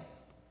name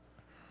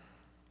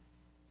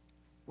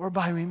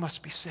whereby we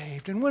must be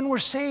saved. And when we're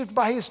saved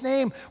by His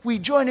name, we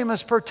join Him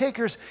as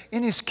partakers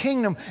in His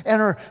kingdom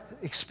and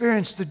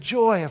experience the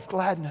joy of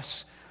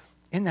gladness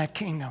in that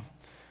kingdom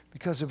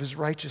because of His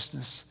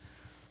righteousness.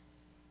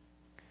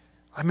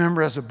 I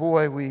remember as a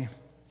boy,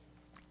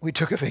 we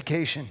took a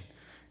vacation,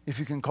 if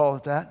you can call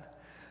it that.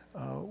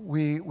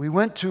 We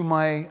went to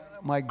my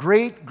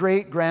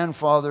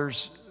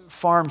great-great-grandfather's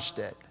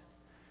farmstead.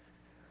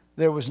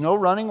 There was no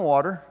running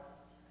water.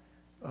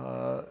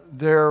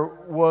 There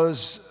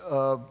was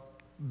a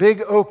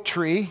big oak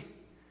tree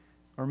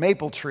or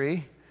maple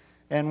tree,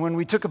 and when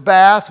we took a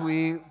bath,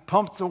 we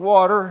pumped the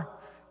water,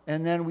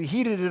 and then we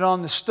heated it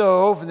on the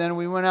stove, and then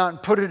we went out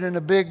and put it in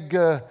a big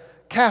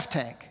calf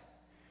tank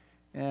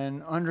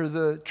and under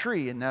the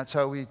tree, and that's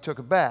how we took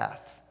a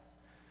bath.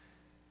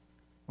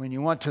 When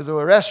you went to the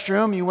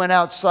restroom, you went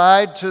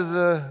outside to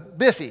the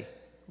biffy,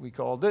 we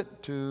called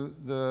it, to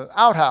the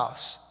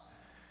outhouse.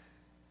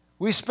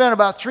 We spent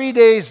about 3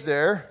 days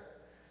there,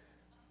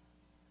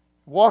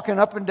 walking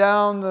up and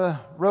down the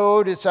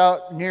road. It's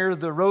out near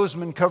the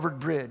Roseman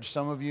Covered Bridge.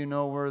 Some of you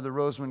know where the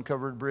Roseman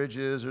Covered Bridge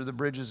is, or the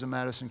bridges of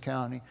Madison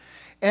County.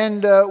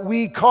 And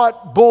we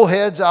caught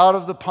bullheads out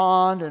of the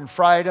pond and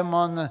fried them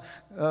on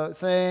the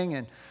thing.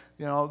 And,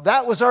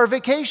 that was our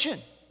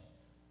vacation.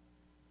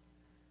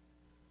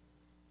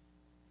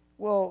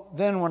 Well,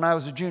 then when I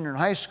was a junior in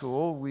high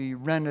school, we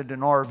rented an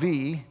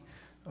RV,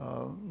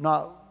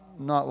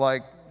 not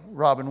like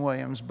Robin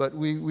Williams, but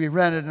we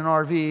rented an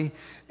RV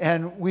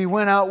and we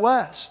went out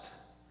west.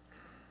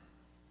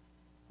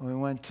 We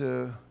went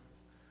to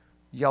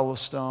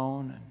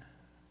Yellowstone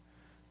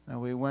and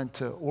we went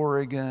to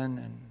Oregon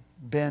and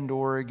Bend,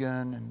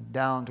 Oregon, and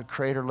down to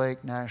Crater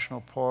Lake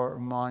National Park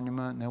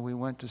Monument, and then we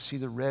went to see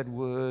the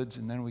redwoods,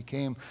 and then we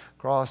came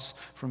across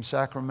from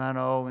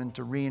Sacramento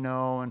into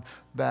Reno and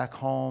back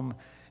home.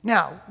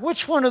 Now,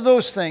 which one of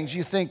those things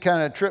you think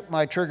kind of tripped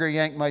my trigger,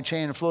 yanked my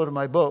chain, and floated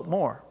my boat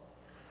more?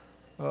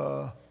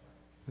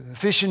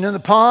 Fishing in the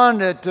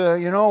pond at,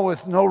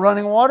 with no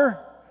running water,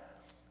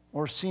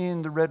 or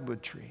seeing the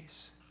redwood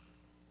trees?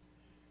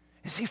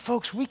 You see,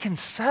 folks, we can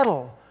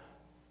settle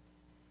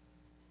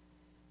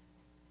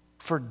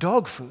for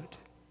dog food,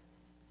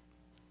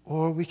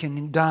 or we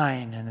can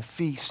dine and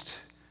feast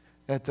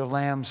at the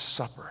Lamb's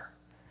Supper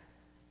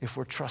if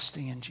we're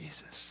trusting in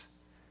Jesus.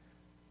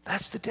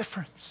 That's the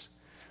difference.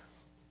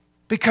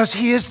 Because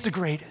He is the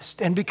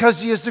greatest, and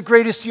because He is the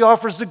greatest, He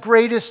offers the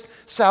greatest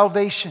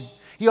salvation.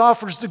 He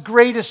offers the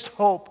greatest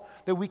hope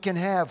that we can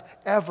have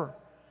ever.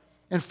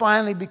 And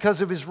finally, because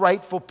of His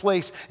rightful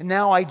place. And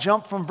now I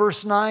jump from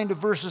verse 9 to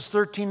verses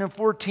 13 and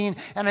 14,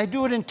 and I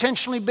do it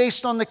intentionally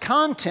based on the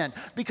content,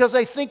 because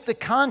I think the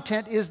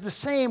content is the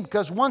same,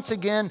 because once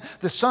again,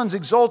 the Son's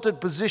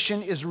exalted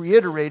position is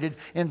reiterated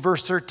in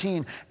verse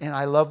 13. And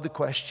I love the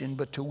question,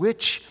 but to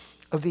which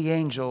of the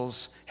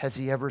angels has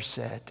He ever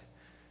said,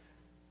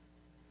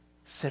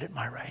 "Sit at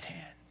my right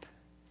hand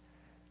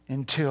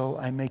until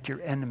I make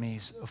your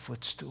enemies a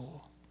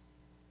footstool"?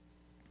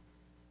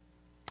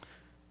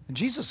 And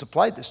Jesus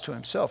applied this to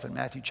Himself in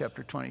Matthew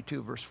chapter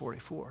 22, verse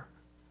 44.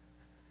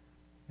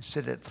 He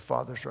sit at the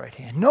Father's right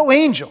hand. No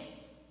angel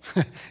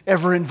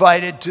ever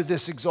invited to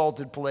this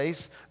exalted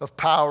place of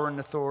power and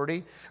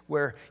authority,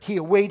 where He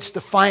awaits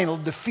the final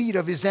defeat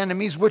of His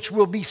enemies, which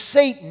will be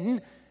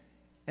Satan.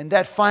 And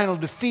that final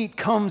defeat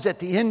comes at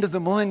the end of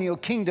the millennial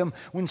kingdom,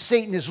 when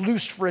Satan is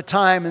loosed for a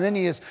time, and then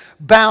he is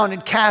bound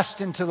and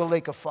cast into the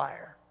lake of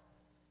fire.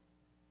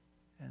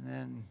 And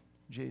then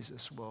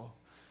Jesus will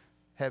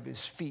have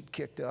His feet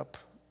kicked up,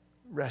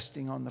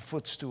 resting on the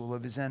footstool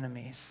of His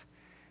enemies.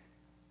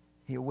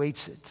 He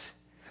awaits it.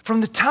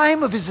 From the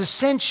time of His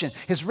ascension,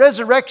 His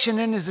resurrection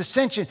and His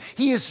ascension,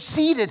 He is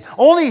seated.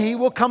 Only He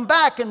will come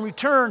back and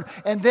return,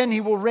 and then He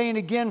will reign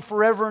again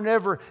forever and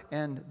ever.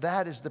 And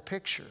that is the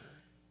picture.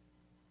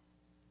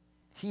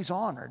 He's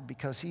honored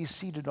because He's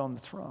seated on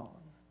the throne.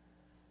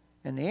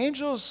 And the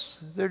angels,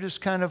 they're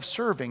just kind of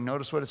serving.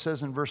 Notice what it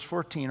says in verse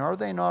 14. Are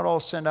they not all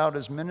sent out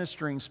as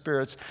ministering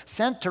spirits,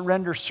 sent to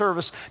render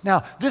service?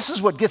 Now, this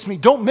is what gets me.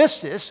 Don't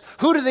miss this.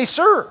 Who do they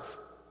serve?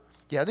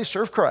 Yeah, they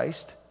serve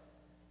Christ.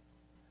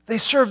 They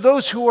serve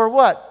those who are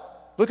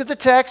what? Look at the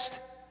text.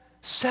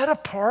 Set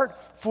apart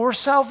for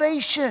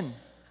salvation.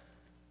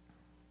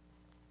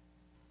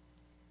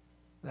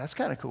 That's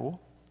kind of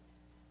cool.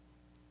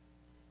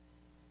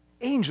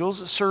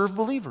 Angels serve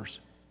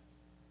believers.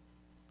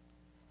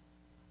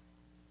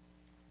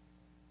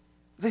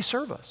 They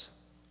serve us.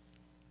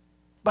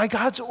 By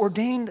God's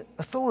ordained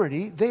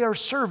authority, they are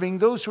serving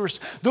those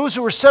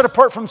who are set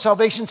apart from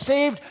salvation,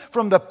 saved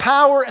from the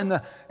power and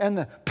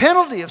the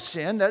penalty of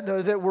sin,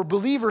 that were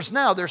believers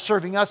now. They're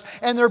serving us,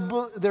 and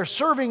they're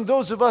serving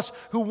those of us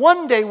who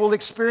one day will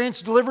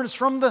experience deliverance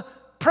from the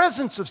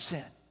presence of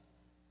sin.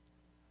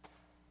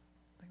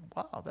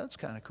 Wow, that's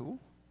kind of cool.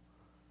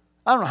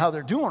 I don't know how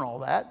they're doing all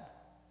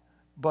that,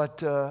 but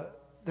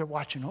they're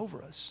watching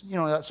over us. You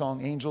know that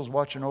song, Angels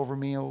Watching Over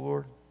Me, O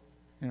Lord?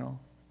 You know.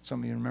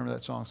 Some of you remember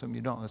that song, some of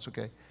you don't. That's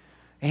okay.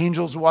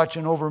 Angels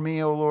watching over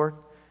me, O Lord.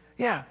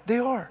 Yeah, they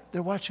are.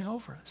 They're watching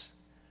over us.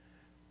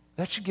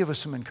 That should give us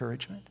some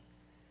encouragement.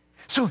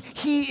 So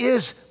he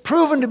is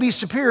proven to be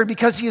superior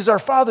because he is our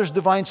Father's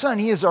divine Son.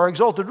 He is our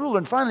exalted ruler.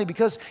 And finally,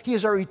 because he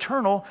is our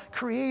eternal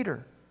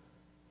creator.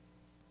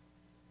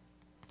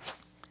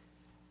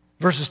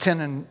 Verses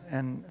 10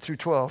 and through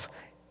 12.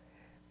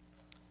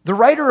 The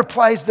writer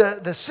applies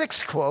the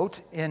sixth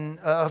quote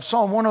of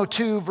Psalm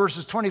 102,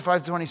 verses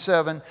 25 to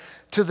 27,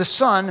 to the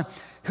Son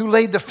who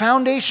laid the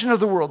foundation of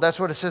the world. That's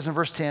what it says in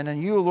verse 10.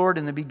 And you, Lord,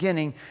 in the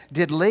beginning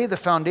did lay the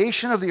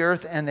foundation of the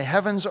earth, and the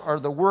heavens are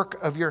the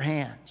work of your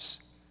hands.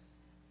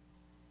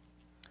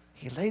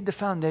 He laid the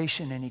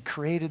foundation and he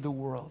created the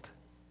world.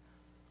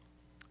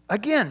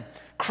 Again,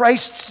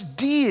 Christ's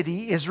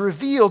deity is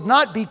revealed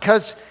not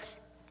because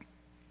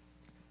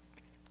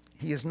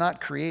he is not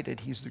created,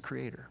 he's the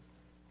creator.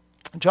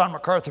 John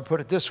MacArthur put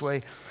it this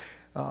way,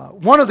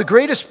 one of the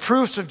greatest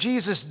proofs of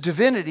Jesus'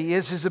 divinity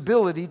is his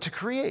ability to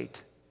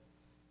create.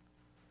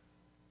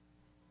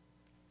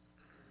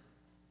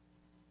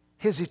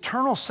 His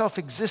eternal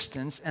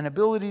self-existence and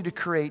ability to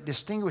create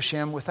distinguish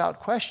him without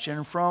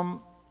question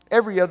from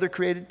every other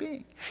created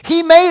being.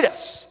 He made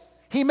us.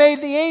 He made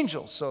the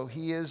angels, so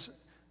he is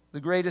the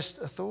greatest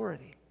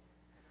authority.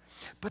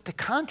 But the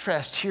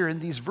contrast here in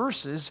these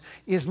verses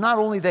is not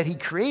only that he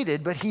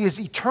created, but he is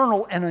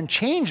eternal and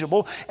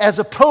unchangeable as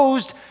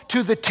opposed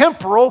to the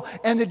temporal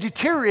and the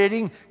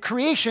deteriorating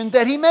creation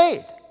that he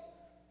made.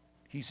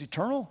 He's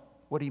eternal.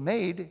 What he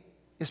made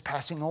is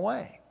passing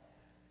away.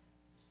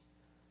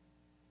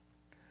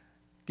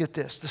 Get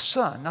this, the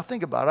Son. Now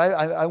think about it.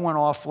 I went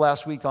off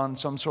last week on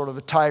some sort of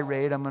a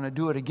tirade. I'm going to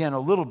do it again a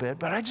little bit,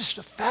 but I'm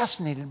just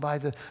fascinated by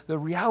the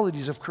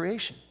realities of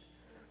creation.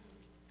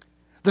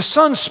 The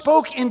Son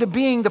spoke into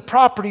being the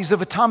properties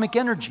of atomic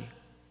energy.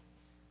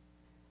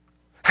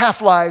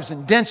 Half-lives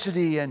and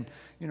density and,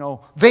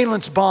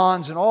 valence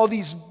bonds and all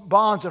these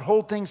bonds that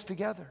hold things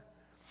together.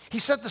 He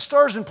set the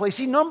stars in place.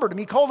 He numbered them.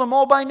 He called them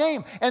all by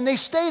name. And they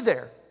stay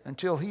there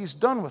until he's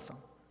done with them.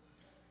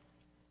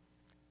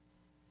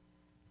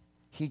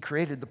 He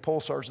created the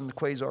pulsars and the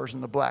quasars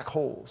and the black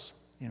holes,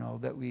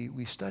 that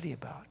we study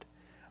about.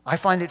 I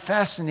find it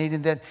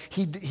fascinating that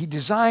he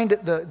designed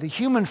the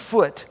human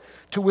foot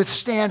to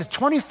withstand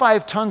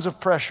 25 tons of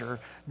pressure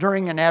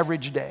during an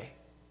average day.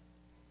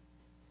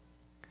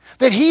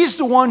 That he's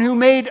the one who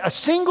made a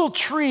single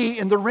tree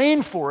in the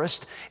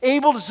rainforest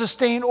able to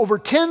sustain over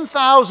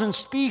 10,000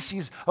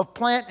 species of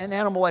plant and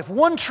animal life.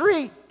 One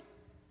tree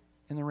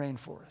in the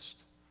rainforest.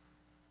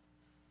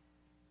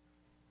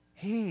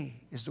 He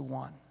is the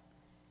one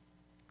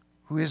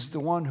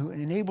who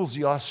enables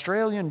the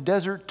Australian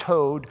desert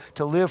toad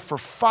to live for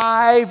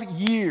 5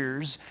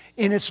 years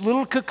in its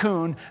little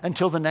cocoon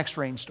until the next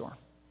rainstorm.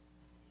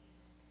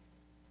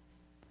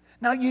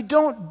 Now, you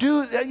don't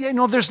do,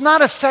 there's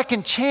not a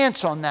second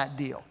chance on that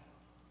deal.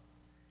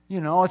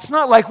 It's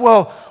not like,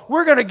 well,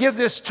 we're going to give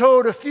this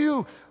toad a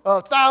few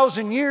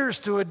thousand years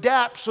to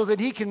adapt so that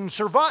he can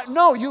survive.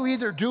 No, you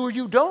either do or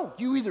you don't.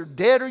 You either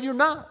dead or you're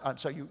not. I'm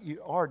sorry,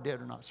 you are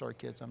dead or not. Sorry,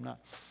 kids, I'm not.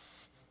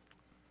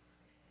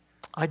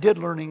 I did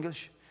learn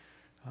English.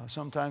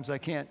 Sometimes I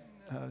can't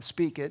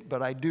speak it,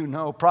 but I do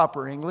know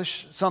proper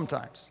English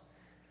sometimes.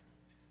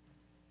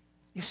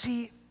 You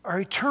see,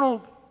 our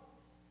eternal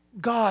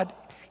God,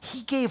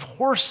 he gave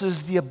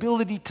horses the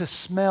ability to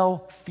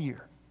smell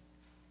fear.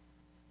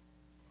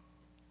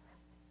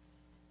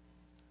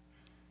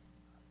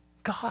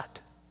 God,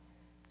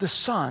 the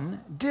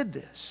Son, did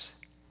this.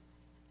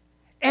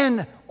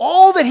 And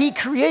all that he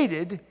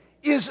created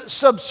is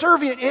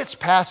subservient. It's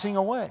passing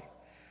away.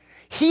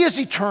 He is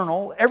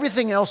eternal.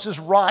 Everything else is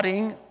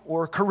rotting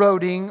or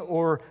corroding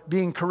or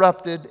being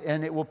corrupted,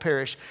 and it will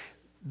perish.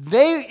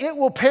 It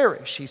will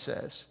perish, he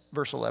says,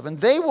 verse 11.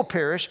 They will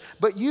perish,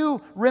 but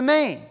you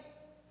remain.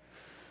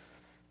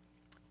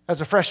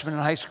 As a freshman in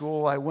high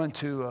school, I went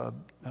to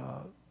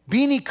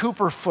Beanie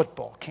Cooper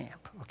football camp.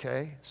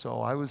 Okay,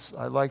 so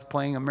I liked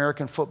playing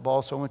American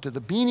football, so I went to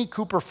the Beanie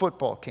Cooper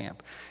football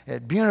camp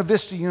at Buena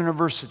Vista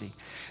University.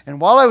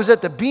 And while I was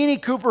at the Beanie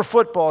Cooper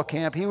football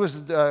camp, he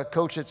was the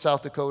coach at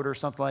South Dakota or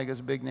something like that,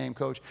 a big name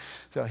coach.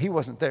 So he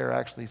wasn't there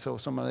actually, so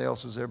somebody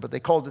else was there, but they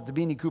called it the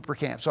Beanie Cooper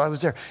camp. So I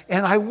was there,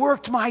 and I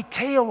worked my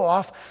tail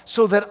off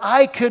so that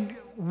I could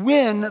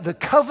win the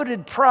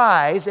coveted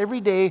prize.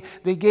 Every day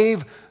they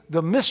gave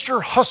the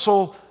Mr.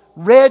 Hustle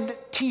red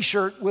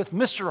t-shirt with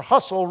Mr.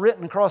 Hustle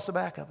written across the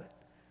back of it.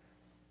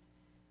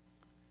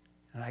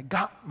 And I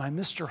got my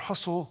Mr.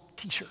 Hustle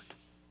t-shirt.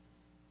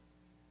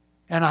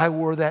 And I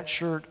wore that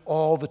shirt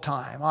all the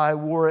time. I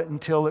wore it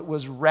until it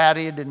was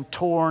ratted and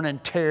torn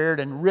and teared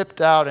and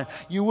ripped out. And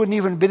you wouldn't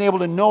even have been able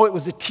to know it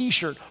was a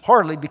t-shirt,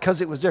 hardly,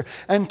 because it was there,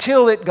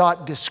 until it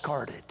got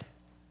discarded.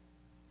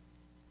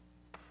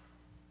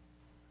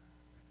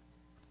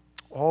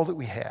 All that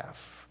we have,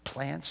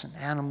 plants and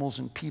animals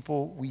and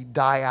people, we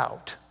die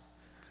out.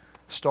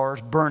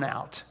 Stars burn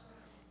out.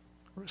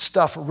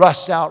 Stuff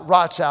rusts out,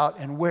 rots out,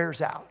 and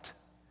wears out.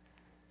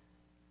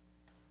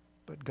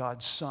 But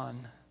God's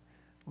Son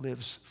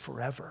lives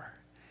forever.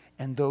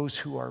 And those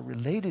who are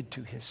related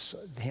to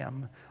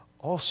Him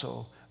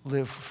also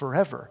live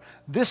forever.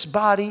 This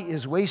body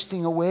is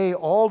wasting away.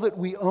 All that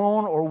we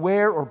own or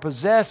wear or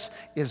possess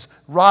is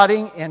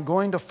rotting and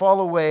going to fall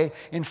away.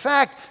 In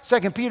fact,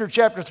 2 Peter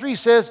chapter 3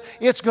 says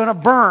it's going to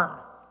burn.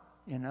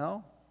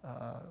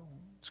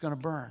 It's going to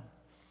burn.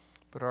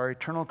 But our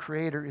eternal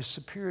Creator is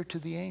superior to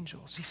the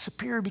angels. He's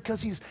superior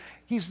because He's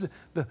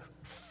the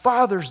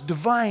Father's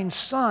divine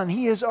Son.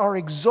 He is our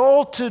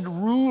exalted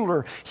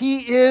ruler.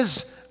 He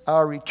is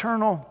our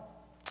eternal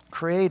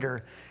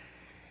Creator.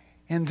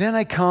 And then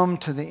I come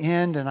to the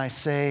end and I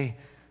say,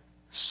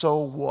 so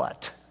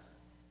what?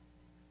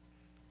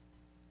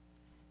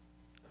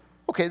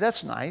 Okay,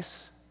 that's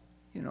nice.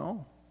 I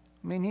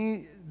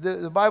mean,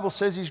 the Bible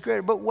says He's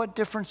greater, but what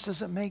difference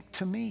does it make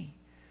to me?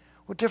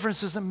 What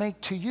difference does it make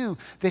to you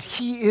that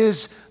He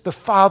is the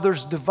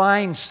Father's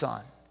divine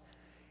Son?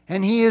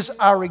 And He is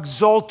our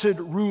exalted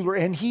ruler,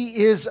 and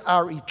He is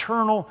our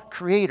eternal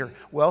Creator.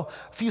 Well,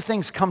 a few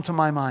things come to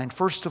my mind.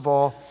 First of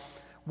all,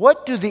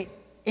 what do the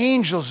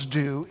angels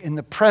do in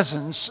the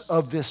presence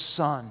of this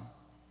Son?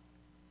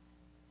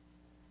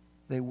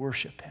 They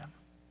worship Him.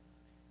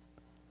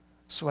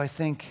 So I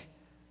think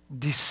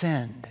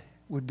descend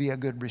would be a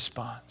good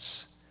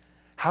response.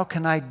 How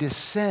can I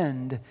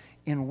descend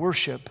in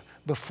worship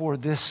before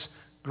this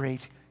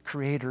great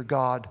Creator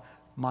God,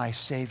 my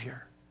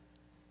Savior?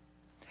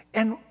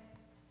 And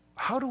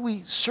how do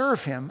we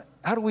serve Him?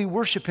 How do we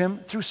worship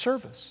Him? Through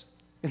service.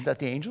 Isn't that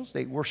the angels?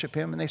 They worship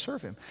Him and they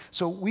serve Him.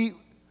 So we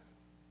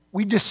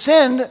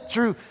descend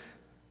through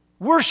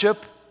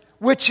worship,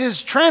 which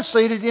is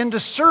translated into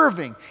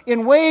serving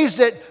in ways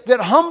that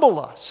humble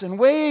us, in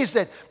ways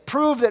that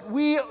prove that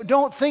we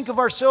don't think of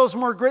ourselves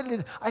more greatly.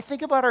 I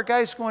think about our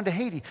guys going to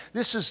Haiti.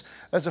 This is,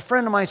 as a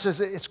friend of mine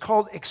says, it's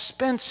called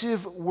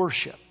expensive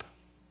worship.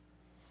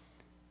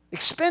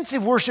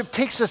 Expensive worship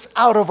takes us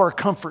out of our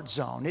comfort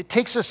zone. It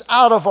takes us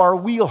out of our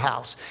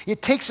wheelhouse.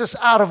 It takes us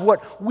out of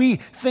what we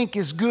think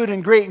is good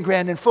and great and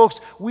grand. And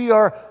folks, we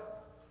are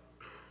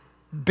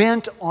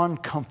bent on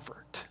comfort.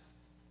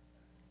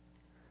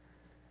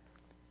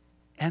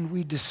 And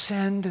we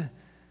descend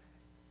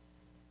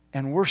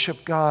and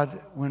worship God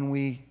when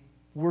we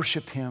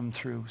worship Him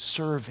through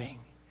serving.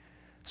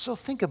 So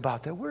think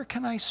about that. Where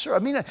can I serve? I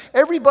mean,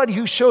 everybody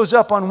who shows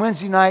up on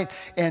Wednesday night,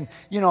 and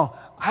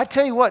I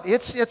tell you what,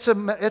 it's a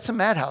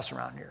madhouse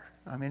around here.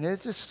 I mean,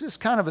 it's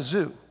kind of a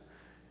zoo.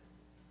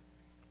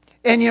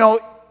 And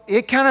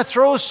it kind of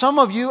throws some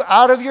of you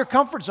out of your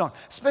comfort zone,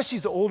 especially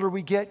the older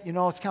we get.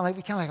 It's kind of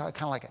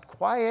like it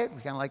quiet.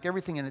 We kind of like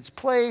everything in its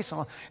place.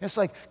 It's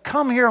like,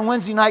 come here on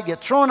Wednesday night,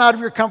 get thrown out of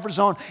your comfort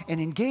zone, and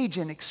engage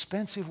in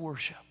expensive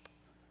worship,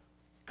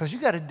 because you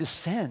got to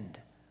descend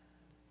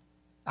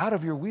out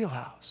of your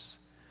wheelhouse.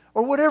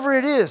 Or whatever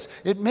it is.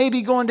 It may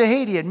be going to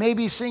Haiti. It may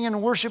be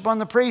singing worship on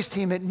the praise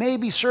team. It may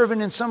be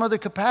serving in some other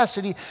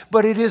capacity.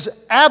 But it is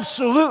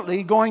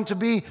absolutely going to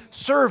be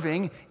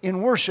serving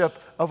in worship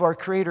of our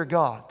Creator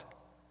God.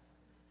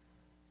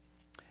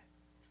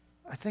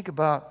 I think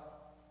about,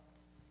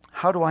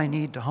 how do I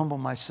need to humble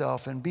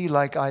myself and be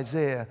like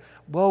Isaiah?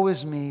 Woe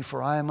is me,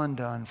 for I am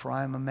undone, for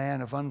I am a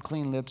man of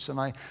unclean lips, and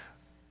I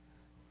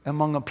am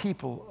among a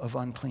people of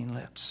unclean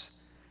lips.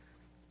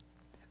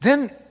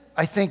 Then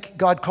I think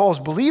God calls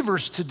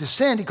believers to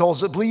descend. He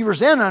calls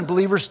believers and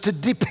unbelievers to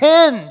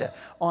depend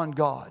on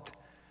God.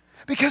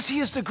 Because He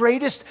is the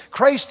greatest,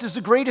 Christ is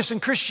the greatest,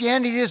 and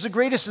Christianity is the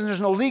greatest, and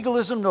there's no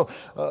legalism,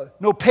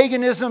 no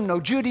paganism, no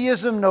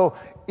Judaism, no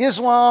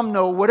Islam,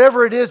 no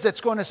whatever it is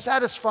that's going to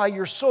satisfy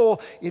your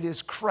soul. It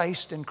is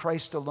Christ and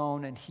Christ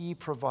alone, and He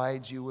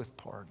provides you with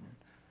pardon.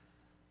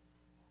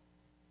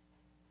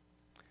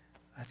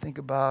 I think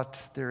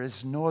about, there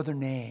is no other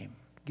name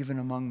given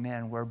among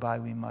men whereby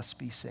we must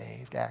be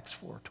saved. Acts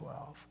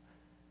 4:12.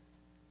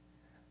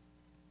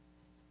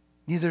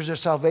 Neither is there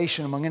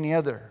salvation among any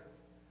other.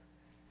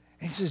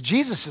 And He says,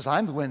 Jesus says,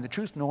 I'm the way and the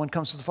truth. No one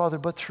comes to the Father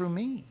but through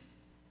me.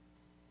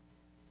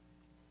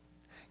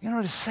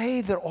 To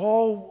say that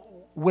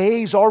all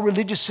ways, all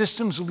religious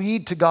systems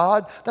lead to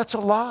God, that's a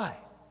lie.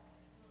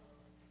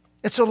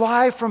 It's a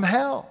lie from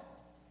hell.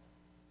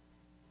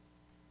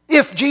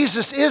 If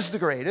Jesus is the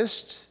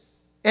greatest,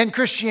 and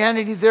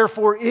Christianity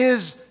therefore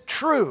is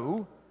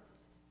true,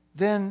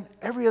 then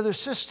every other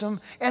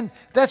system, and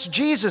that's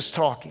Jesus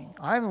talking.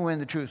 I'm the way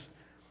and the truth.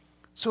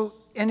 So,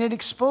 and it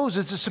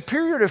exposes the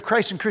superiority of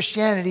Christ and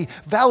Christianity,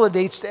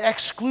 validates the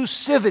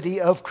exclusivity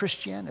of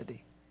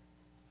Christianity.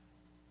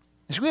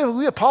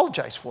 We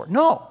apologize for it.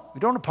 No. We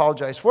don't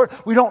apologize for it.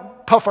 We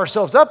don't puff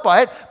ourselves up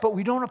by it, but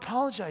we don't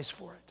apologize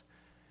for it.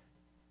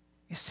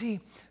 You see,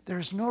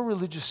 there's no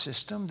religious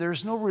system.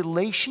 There's no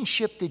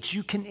relationship that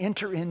you can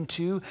enter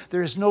into.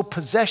 There is no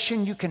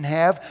possession you can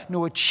have,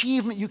 no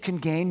achievement you can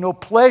gain, no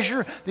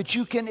pleasure that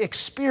you can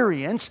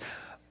experience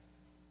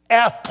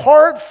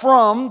apart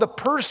from the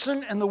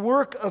person and the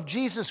work of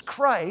Jesus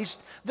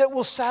Christ that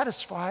will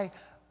satisfy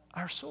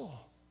our soul.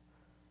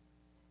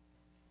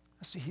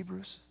 That's the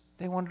Hebrews.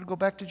 They wanted to go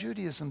back to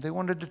Judaism. They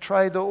wanted to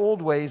try the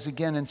old ways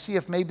again and see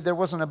if maybe there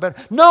wasn't a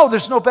better. No,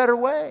 there's no better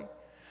way.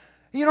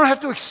 You don't have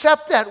to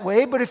accept that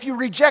way, but if you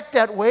reject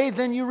that way,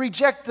 then you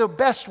reject the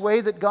best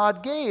way that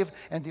God gave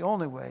and the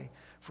only way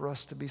for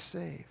us to be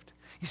saved.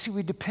 You see,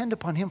 we depend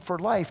upon Him for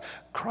life,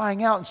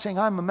 crying out and saying,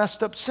 I'm a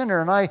messed up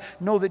sinner, and I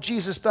know that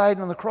Jesus died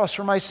on the cross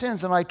for my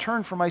sins, and I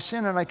turn from my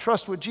sin, and I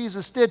trust what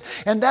Jesus did,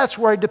 and that's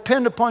where I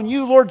depend upon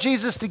you, Lord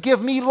Jesus, to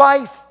give me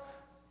life.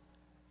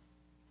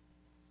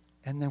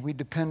 And then we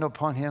depend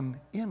upon Him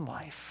in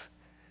life.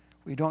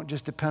 We don't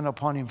just depend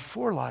upon Him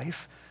for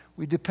life,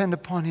 we depend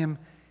upon Him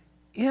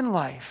in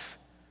life.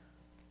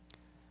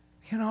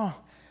 You know,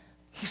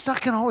 He's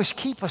not going to always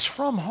keep us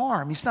from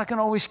harm. He's not going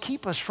to always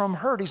keep us from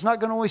hurt. He's not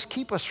going to always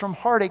keep us from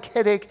heartache,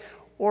 headache,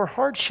 or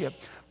hardship.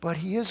 But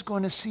He is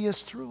going to see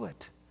us through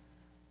it.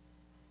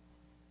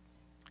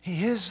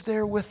 He is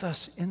there with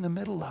us in the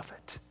middle of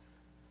it,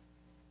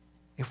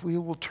 if we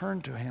will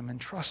turn to Him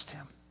and trust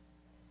Him.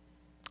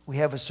 We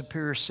have a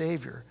superior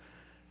Savior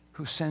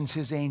who sends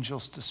His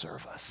angels to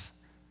serve us.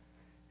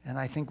 And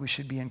I think we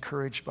should be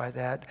encouraged by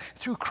that.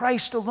 Through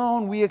Christ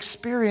alone, we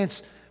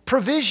experience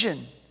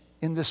provision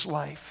in this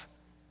life.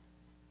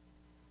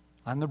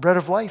 I'm the bread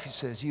of life, He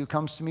says. He who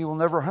comes to me will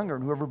never hunger,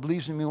 and whoever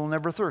believes in me will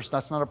never thirst.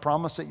 That's not a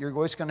promise that you're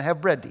always going to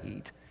have bread to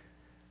eat.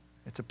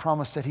 It's a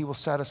promise that He will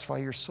satisfy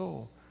your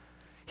soul.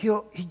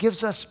 He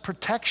gives us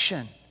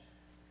protection.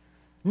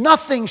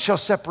 Nothing shall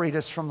separate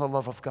us from the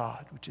love of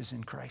God, which is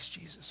in Christ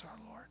Jesus our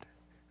Lord.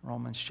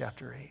 Romans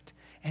chapter 8.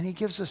 And He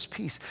gives us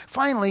peace.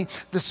 Finally,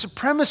 the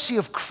supremacy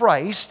of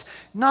Christ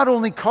not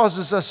only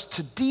causes us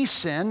to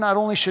descend, not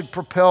only should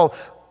propel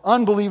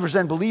unbelievers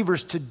and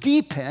believers to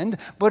depend,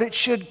 but it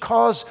should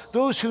cause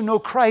those who know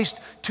Christ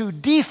to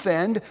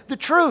defend the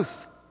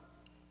truth.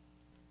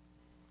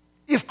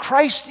 If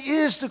Christ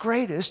is the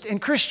greatest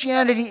and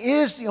Christianity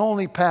is the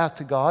only path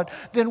to God,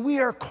 then we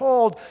are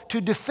called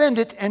to defend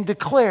it and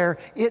declare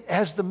it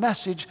as the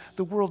message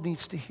the world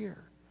needs to hear.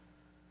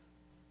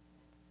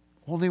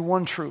 Only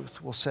one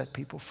truth will set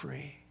people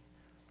free.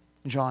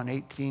 John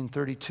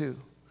 18:32.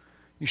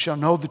 You shall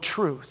know the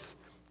truth,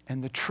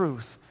 and the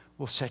truth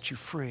will set you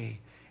free.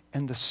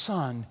 And the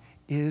Son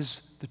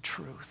is the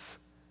truth.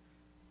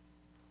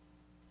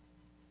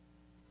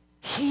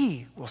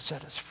 He will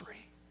set us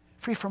free.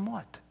 Free from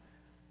what?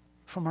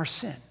 From our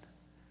sin,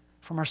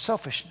 from our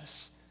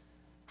selfishness,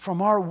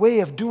 from our way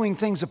of doing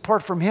things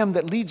apart from Him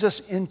that leads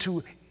us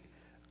into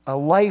a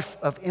life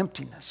of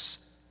emptiness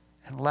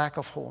and lack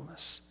of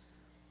wholeness.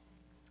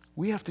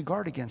 We have to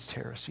guard against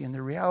heresy, and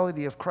the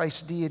reality of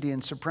Christ's deity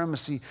and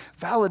supremacy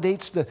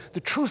validates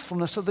the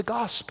truthfulness of the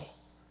gospel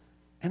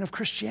and of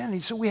Christianity.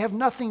 So we have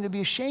nothing to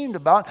be ashamed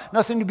about,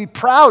 nothing to be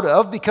proud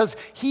of, because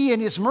He in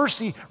His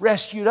mercy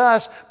rescued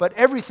us, but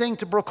everything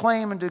to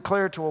proclaim and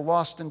declare to a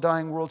lost and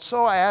dying world.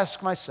 So I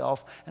ask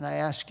myself, and I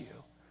ask you,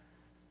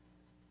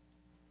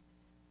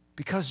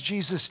 because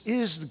Jesus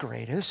is the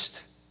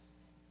greatest,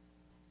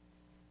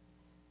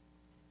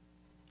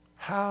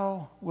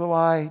 how will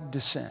I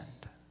descend?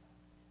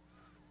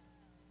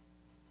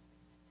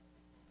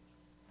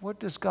 What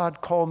does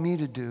God call me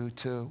to do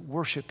to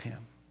worship Him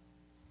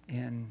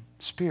in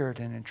spirit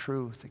and in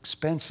truth?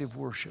 Expensive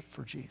worship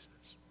for Jesus.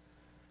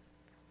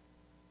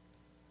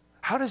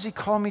 How does He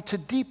call me to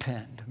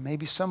depend?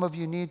 Maybe some of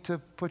you need to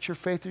put your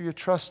faith or your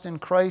trust in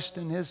Christ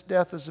and His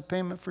death as a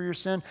payment for your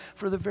sin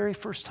for the very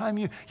first time.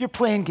 You're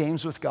playing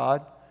games with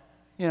God,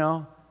 you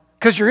know.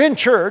 Because you're in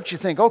church, you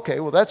think, okay,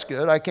 well, that's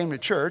good. I came to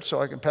church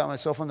so I can pat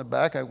myself on the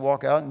back. I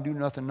walk out and do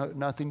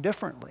nothing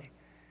differently.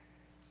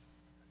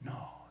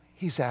 No.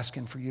 He's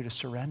asking for you to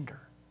surrender.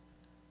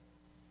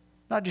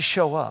 Not just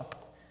show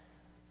up,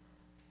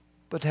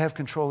 but to have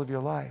control of your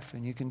life.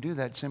 And you can do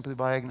that simply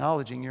by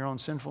acknowledging your own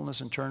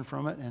sinfulness and turn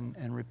from it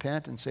and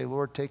repent and say,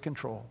 Lord, take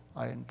control.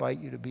 I invite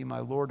you to be my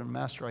Lord and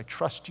Master. I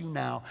trust you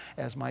now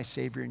as my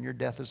Savior, and your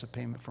death is a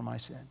payment for my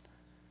sin.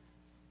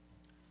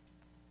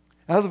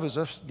 Others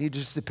of us need to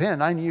just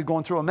depend. I know you're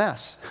going through a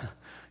mess.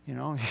 You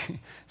know,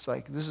 it's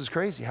like, this is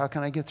crazy. How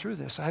can I get through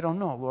this? I don't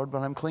know, Lord,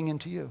 but I'm clinging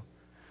to you.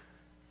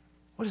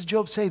 What does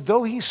Job say?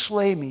 Though He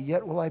slay me,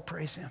 yet will I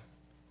praise Him.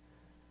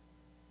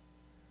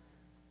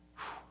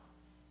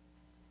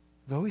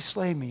 Though He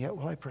slay me, yet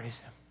will I praise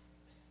Him.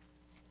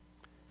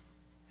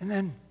 And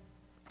then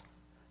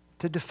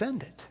to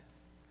defend it.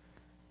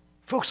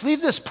 Folks,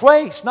 leave this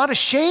place not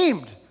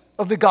ashamed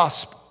of the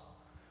gospel,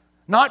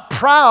 not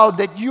proud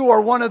that you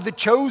are one of the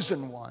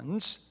chosen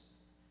ones,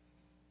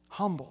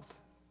 humbled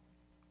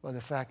by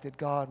the fact that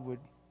God would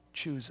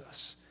choose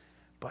us,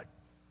 but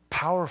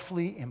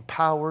powerfully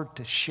empowered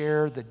to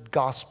share the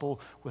gospel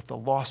with the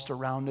lost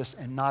around us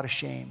and not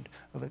ashamed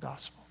of the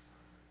gospel.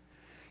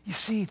 You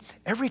see,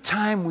 every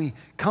time we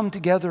come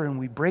together and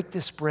we break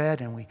this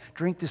bread and we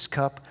drink this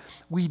cup,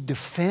 we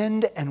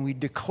defend and we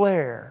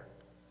declare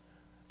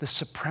the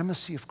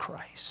supremacy of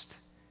Christ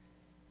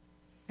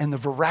and the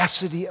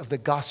veracity of the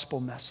gospel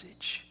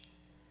message.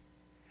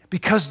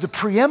 Because the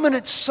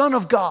preeminent Son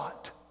of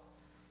God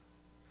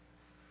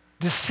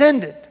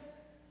descended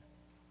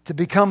to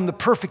become the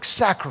perfect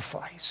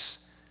sacrifice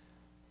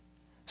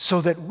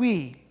so that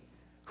we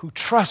who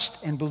trust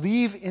and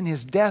believe in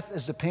His death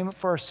as the payment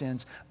for our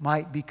sins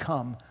might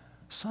become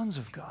sons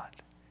of God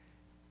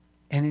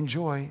and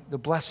enjoy the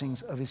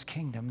blessings of His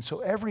kingdom. And so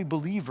every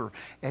believer,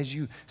 as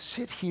you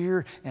sit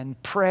here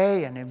and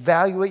pray and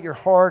evaluate your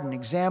heart and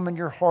examine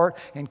your heart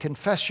and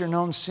confess your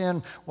known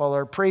sin while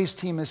our praise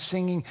team is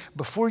singing,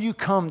 before you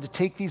come to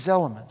take these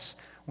elements,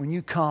 when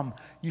you come,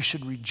 you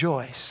should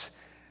rejoice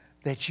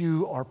that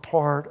you are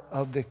part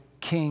of the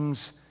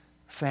King's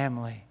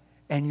family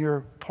and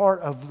you're part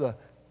of the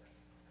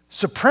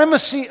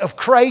supremacy of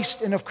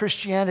Christ and of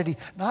Christianity,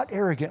 not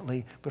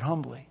arrogantly, but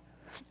humbly.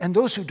 And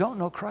those who don't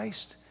know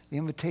Christ, the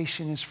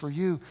invitation is for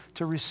you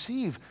to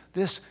receive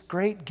this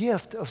great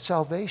gift of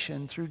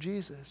salvation through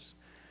Jesus.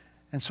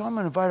 And so I'm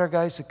going to invite our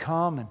guys to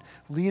come and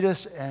lead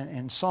us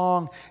in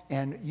song,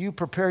 and you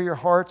prepare your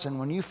hearts, and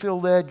when you feel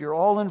led, you're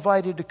all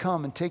invited to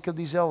come and take of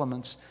these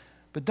elements.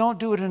 But don't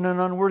do it in an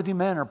unworthy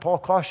manner. Paul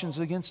cautions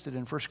against it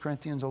in 1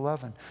 Corinthians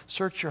 11.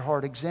 Search your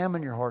heart,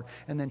 examine your heart,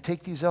 and then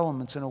take these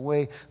elements in a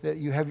way that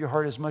you have your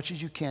heart as much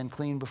as you can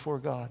clean before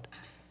God.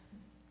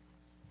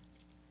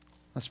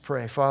 Let's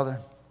pray. Father,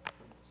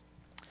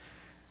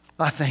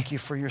 I thank you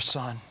for your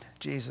Son,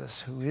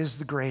 Jesus, who is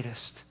the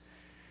greatest,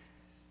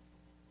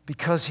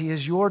 because He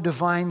is your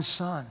divine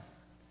Son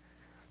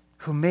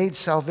who made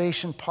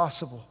salvation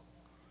possible,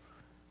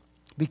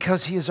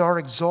 because He is our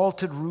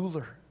exalted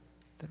ruler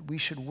that we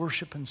should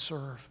worship and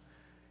serve,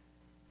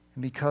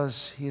 and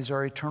because He is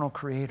our eternal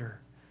Creator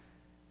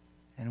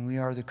and we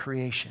are the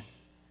creation.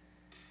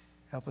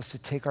 Help us to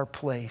take our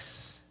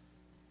place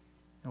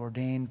in the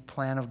ordained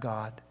plan of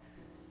God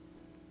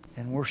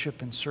and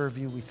worship and serve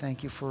you. We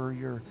thank you for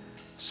your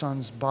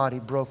Son's body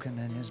broken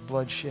and His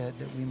blood shed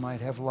that we might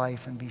have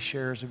life and be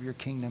sharers of your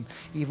kingdom.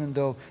 Even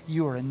though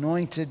you are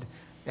anointed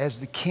as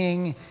the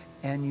King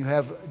and you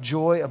have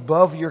joy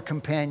above your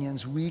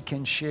companions, we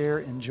can share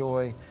in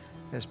joy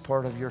as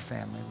part of your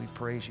family. We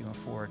praise you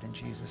for it in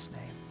Jesus'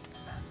 name.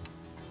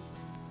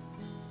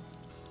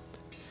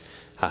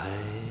 Amen. I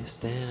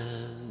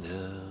stand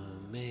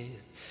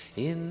amazed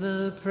in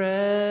the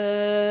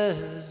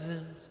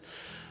presence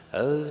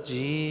of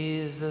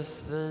Jesus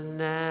the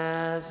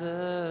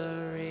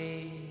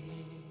Nazarene,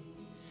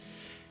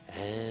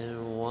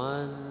 and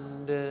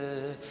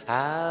wonder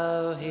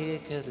how He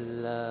could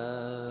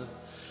love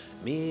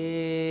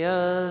me,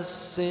 a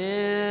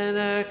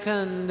sinner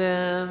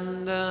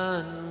condemned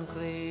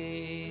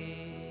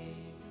unclean.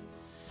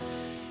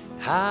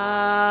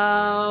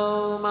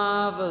 How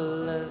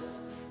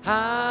marvelous,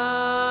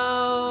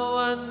 how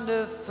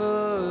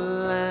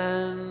wonderful,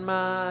 and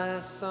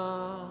my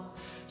song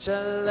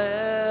shall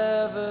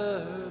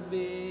ever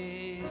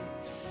be.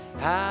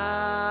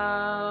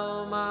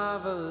 How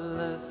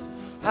marvelous,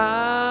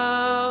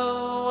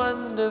 how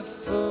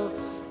wonderful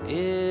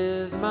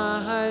is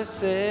my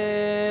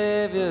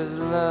Savior's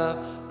love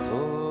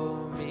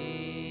for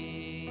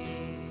me.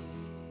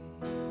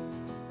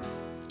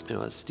 You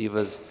know, as Steve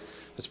was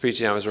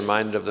preaching, I was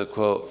reminded of the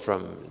quote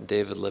from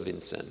David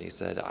Livingstone. He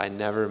said, "I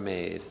never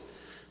made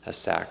a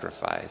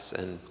sacrifice."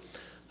 And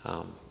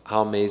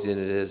how amazing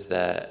it is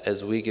that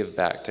as we give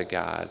back to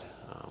God,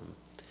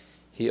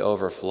 He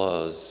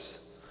overflows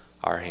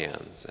our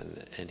hands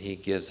and He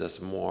gives us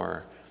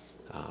more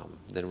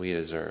than we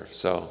deserve.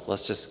 So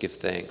let's just give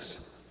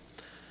thanks.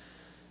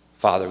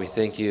 Father, we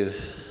thank you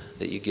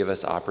that you give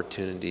us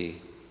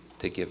opportunity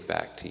to give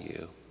back to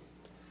you,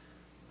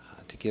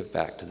 to give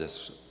back to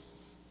this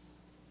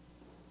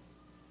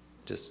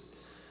just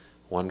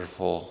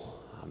wonderful,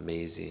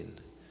 amazing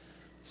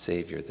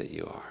Savior that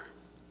you are.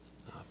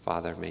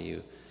 Father,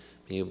 may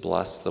you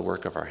bless the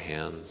work of our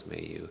hands.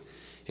 May you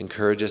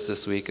encourage us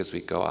this week as we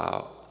go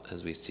out,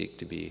 as we seek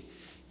to be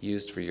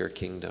used for your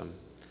kingdom.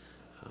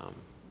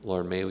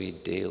 Lord, may we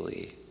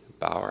daily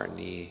bow our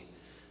knee,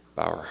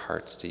 bow our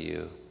hearts to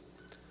you,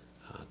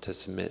 to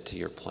submit to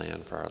your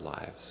plan for our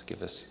lives.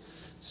 Give us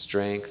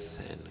strength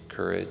and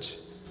courage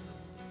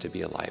to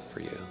be a light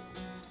for you.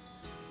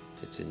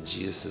 It's in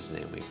Jesus'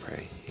 name we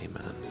pray.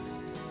 Amen.